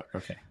 6 o'clock,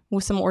 okay.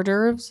 With some hors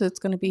d'oeuvres. It's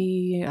going to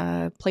be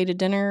plated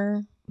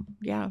dinner.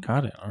 Yeah.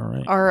 Got it. All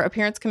right. Our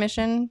appearance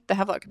commission, the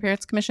Havelock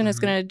Appearance Commission, is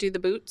going to do the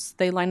boots.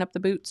 They line up the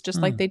boots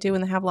just like they do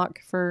in the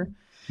Havelock for,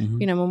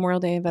 Memorial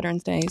Day and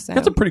Veterans Day. So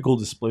that's a pretty cool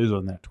display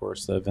on that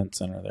tourist event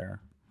center there.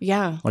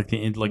 Yeah.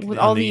 With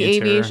all the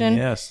aviation.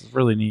 Yes, it's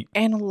really neat.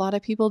 And a lot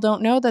of people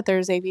don't know that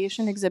there's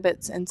aviation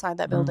exhibits inside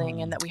that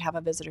building and that we have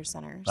a visitor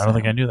center. I don't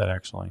think I knew that,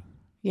 actually.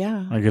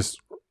 Yeah. I guess,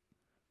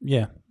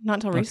 yeah. Not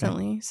until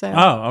recently. So.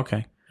 Oh,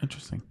 okay.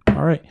 Interesting.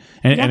 All right.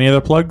 Any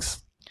other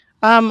plugs?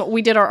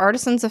 We did our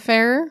Artisans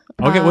Affair.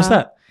 Okay, what's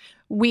that?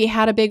 We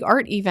had a big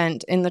art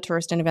event in the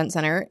Tourist and Event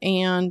Center,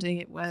 and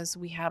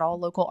we had all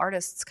local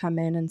artists come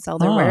in and sell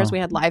their wares. We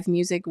had live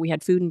music. We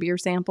had food and beer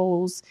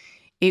samples.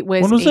 It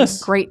was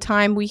a great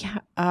time. We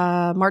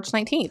March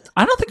 19th.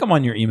 I don't think I'm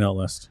on your email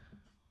list.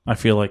 I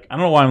feel like I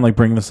don't know why I'm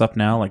bringing this up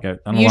now. Like I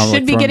don't know. You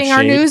should be getting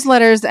our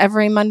newsletters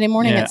every Monday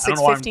morning at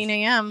 6:15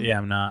 a.m. Yeah,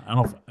 I'm not.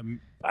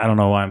 I don't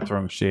know why I'm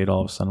throwing shade all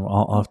of a sudden.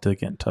 I'll have to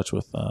get in touch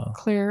with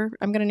Claire.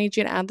 I'm going to need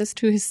you to add this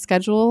to his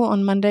schedule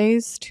on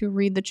Mondays to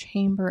read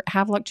the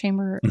Havelock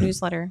Chamber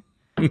newsletter.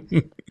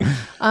 And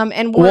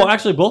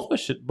actually, both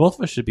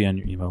of us should be on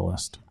your email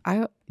list.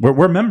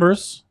 We're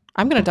members.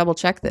 I'm going to double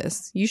check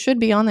this. You should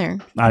be on there.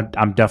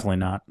 I'm definitely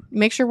not.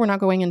 Make sure we're not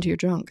going into your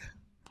junk.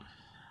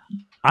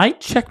 I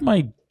check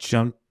my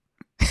junk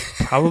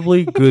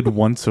probably good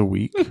once a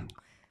week.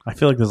 I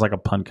feel like there's like a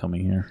pun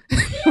coming here.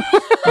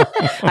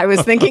 I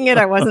was thinking it.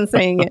 I wasn't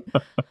saying it.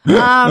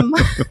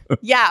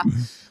 Yeah,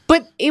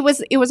 but it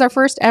was our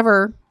first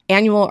ever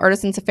annual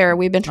Artisans Affair.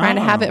 We've been trying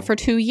to have it for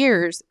 2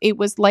 years. It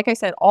was, like I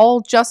said, all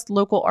just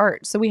local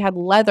art. So we had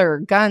leather,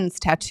 guns,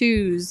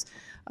 tattoos,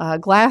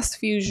 glass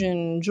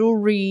fusion,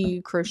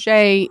 jewelry,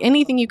 crochet,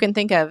 anything you can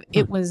think of.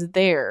 It was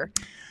there.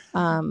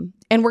 And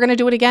we're going to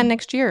do it again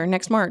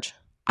next March.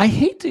 I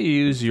hate to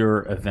use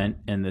your event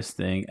and this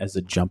thing as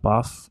a jump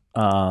off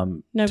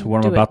to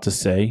what I'm about to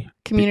say.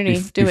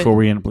 Community, before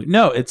we end.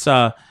 No, it's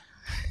I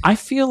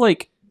feel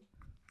like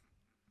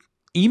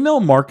email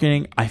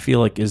marketing.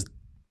 Is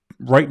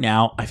right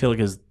now. I feel like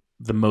is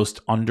the most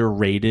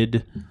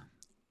underrated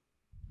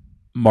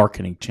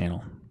marketing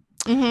channel.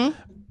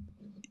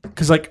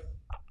 Because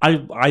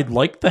I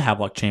like the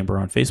Havelock Chamber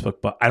on Facebook,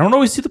 but I don't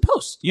always see the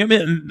posts. You know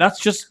what I mean? That's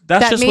just means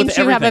with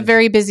everything. You have a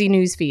very busy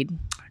news feed.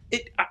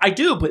 I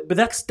do, but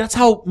that's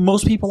how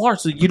most people are.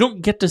 So you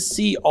don't get to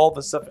see all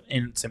the stuff.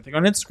 And same thing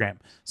on Instagram.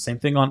 Same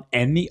thing on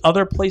any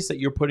other place that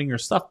you're putting your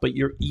stuff. But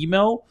your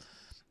email,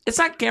 it's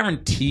not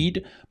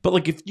guaranteed. But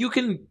like if you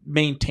can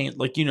maintain,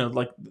 like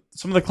like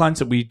some of the clients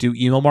that we do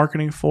email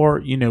marketing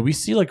for, we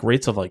see like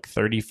rates of like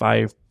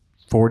 35%,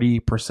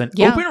 40%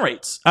 open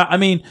rates. I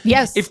mean,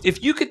 yes.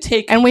 If you could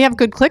take, and we have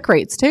good click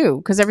rates too,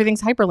 because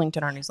everything's hyperlinked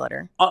in our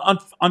newsletter. On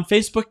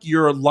Facebook,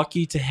 you're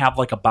lucky to have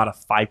like about a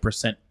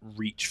 5%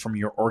 reach from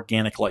your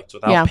organic likes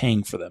without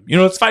paying for them.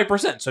 It's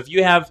 5%. So if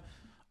you have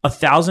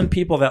 1,000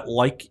 people that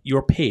like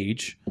your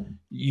page,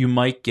 you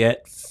might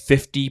get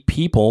 50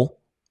 people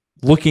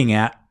looking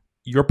at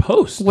your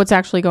post. What's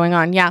actually going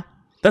on? Yeah,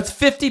 that's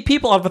 50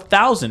 people out of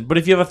 1,000. But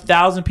if you have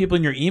 1,000 people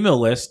in your email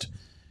list,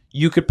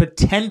 you could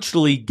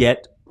potentially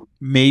get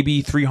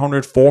maybe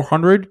 300,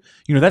 400,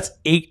 that's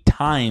 8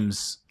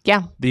 times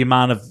the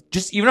amount of,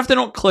 just even if they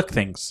don't click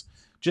things,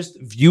 just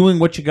viewing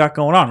what you got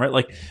going on, right?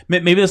 Like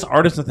maybe this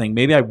artisan thing,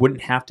 maybe I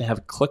wouldn't have to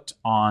have clicked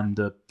on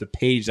the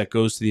page that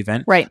goes to the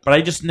event. Right. But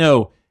I just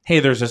know,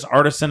 hey, there's this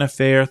artisan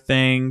affair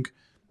thing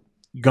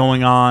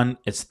going on.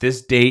 It's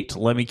this date.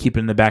 Let me keep it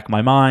in the back of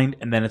my mind.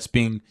 And then it's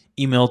being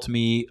emailed to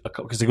me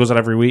because it goes out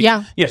every week.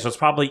 Yeah. Yeah. So it's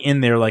probably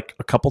in there like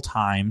a couple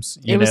times.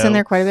 It was in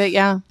there quite a bit.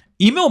 Yeah.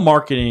 Email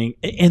marketing,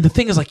 and the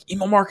thing is, like,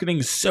 email marketing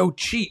is so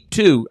cheap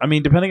too. I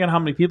mean, depending on how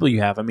many people you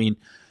have. I mean,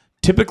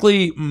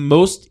 typically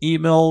most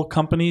email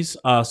companies,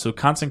 so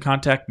Constant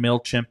Contact,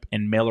 MailChimp,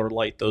 and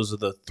MailerLite, those are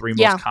the 3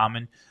 most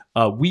common.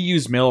 We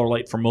use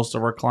MailerLite for most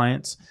of our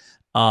clients,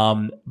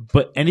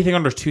 but anything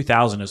under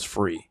 2,000 is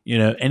free.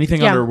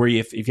 Anything under where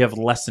if you have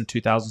less than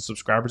 2,000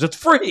 subscribers, it's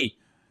free.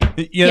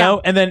 You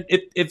know, and then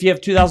if you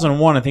have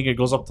 2001, I think it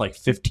goes up to like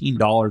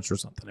 $15 or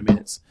something. I mean,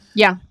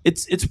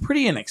 it's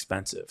pretty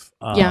inexpensive.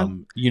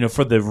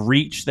 For the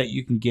reach that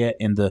you can get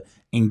and the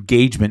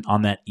engagement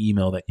on that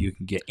email that you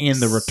can get and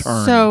the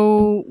return.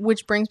 So,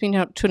 which brings me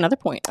to another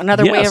point,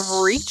 another way of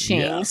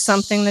reaching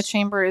something the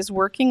chamber is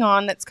working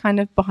on that's kind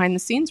of behind the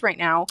scenes right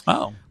now.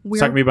 Oh,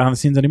 it's not gonna be behind the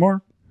scenes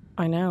anymore.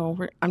 I know.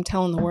 I'm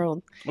telling the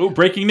world. Oh,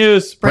 breaking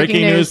news!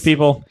 Breaking news,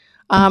 people.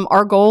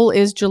 Our goal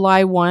is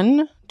July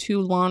 1 to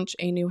launch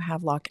a new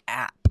Havelock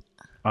app.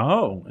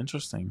 Oh,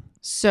 interesting.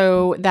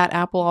 So that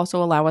app will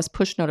also allow us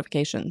push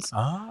notifications.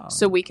 Oh.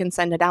 So we can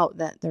send it out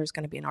that there's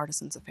going to be an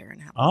artisan's affair in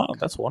Havelock. Oh,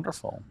 that's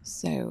wonderful.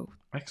 So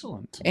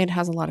excellent. It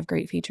has a lot of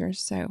great features.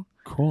 So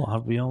cool.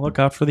 I'll be on the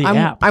lookout for the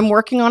app. I'm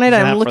working on it.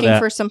 I'm looking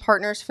for some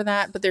partners for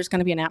that, but there's going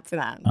to be an app for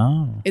that.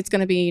 Oh. It's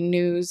going to be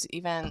news,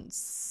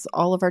 events.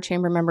 All of our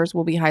chamber members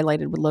will be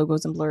highlighted with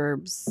logos and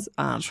blurbs.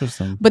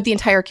 Interesting. But the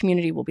entire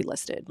community will be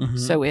listed. Mm-hmm.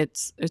 So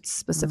it's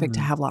specific to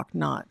Havelock,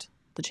 not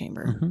the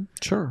chamber. Mm-hmm.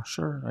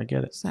 Sure. I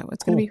get it. So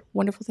it's going to be a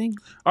wonderful thing.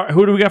 All right.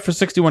 Who do we got for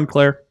 61,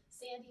 Claire?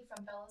 Sandy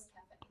from Bella's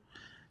Cafe.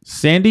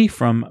 Sandy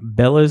from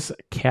Bella's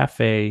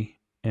Cafe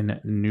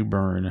in New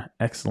Bern.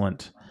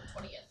 Excellent.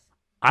 20th.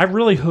 I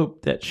really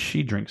hope that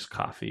she drinks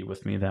coffee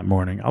with me that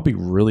morning. I'll be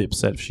really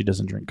upset if she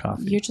doesn't drink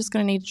coffee. You're just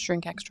going to need to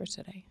drink extra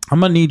today.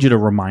 I'm going to need you to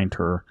remind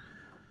her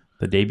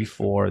the day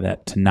before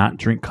that to not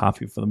drink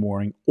coffee for the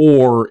morning,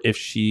 or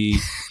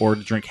or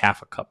to drink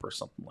half a cup or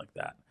something like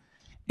that.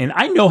 And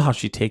I know how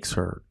she takes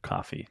her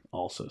coffee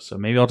also, so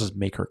maybe I'll just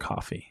make her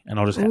coffee and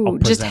I'll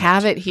just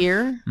have it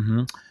here.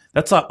 Mm-hmm.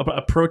 That's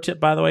a pro tip,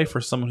 by the way,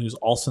 for someone who's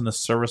also in the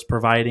service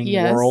providing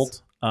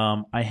world.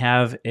 I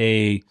have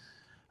a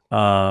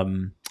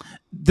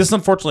this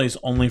unfortunately is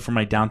only for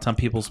my downtown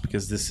peoples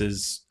because this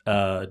is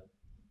like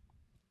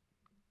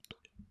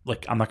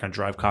I'm not going to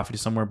drive coffee to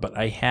somewhere, but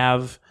I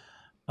have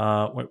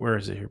where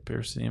is it here?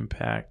 Bears the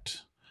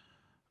Impact.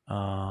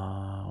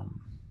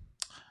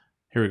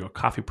 Here we go.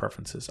 Coffee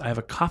preferences. I have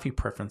a coffee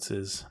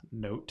preferences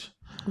note.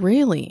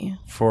 Really?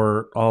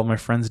 For all my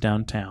friends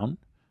downtown,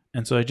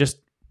 and so I haven't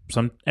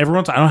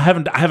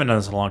done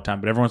this in a long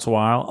time, but every once in a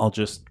while I'll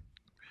just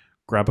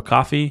grab a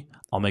coffee.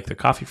 I'll make the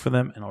coffee for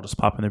them, and I'll just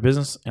pop in their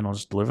business, and I'll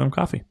just deliver them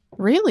coffee.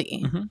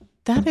 Really? Mm-hmm.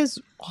 That is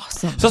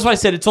awesome. So that's why I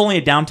said it's only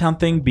a downtown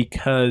thing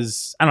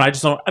because I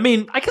guess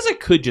I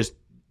could just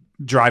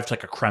drive to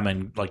like a crema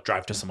and like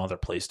drive to some other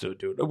place to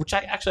do it, which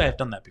I have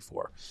done that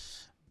before.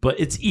 But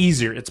it's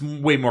easier. It's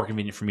way more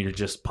convenient for me to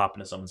just pop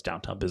into someone's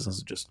downtown business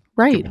and just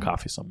give them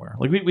coffee somewhere.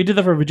 Like we did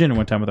that for Virginia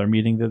one time with our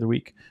meeting the other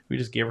week. We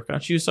just gave her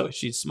coffee.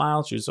 She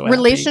smiled. She was so happy.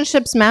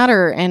 Relationships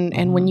matter,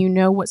 and when you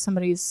know what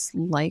somebody's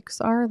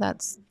likes are,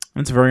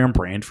 it's very on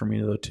brand for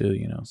me though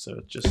too. So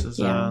it just is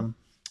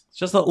it's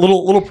just a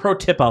little pro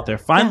tip out there.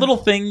 Find little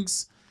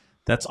things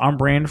that's on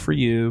brand for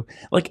you.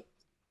 Like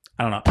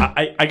I don't know.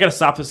 I got to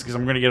stop this because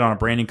I'm going to get on a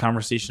branding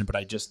conversation. But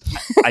I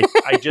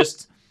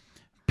just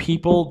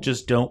people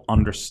just don't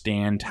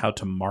understand how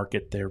to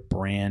market their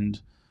brand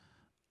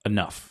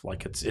enough.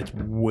 Like it's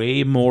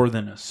way more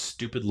than a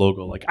stupid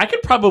logo. Like I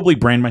could probably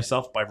brand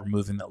myself by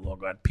removing that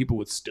logo and people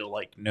would still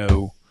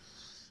know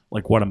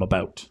what I'm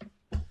about.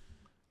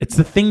 It's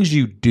the things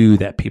you do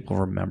that people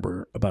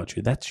remember about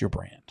you. That's your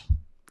brand.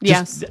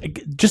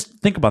 Just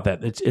think about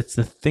that. It's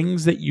the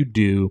things that you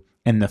do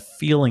and the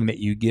feeling that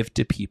you give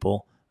to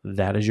people.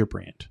 That is your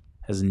brand.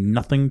 has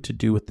nothing to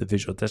do with the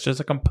visual. That's just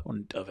a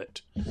component of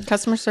it.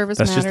 Customer service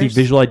That's matters. just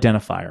the visual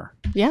identifier.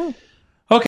 Yeah.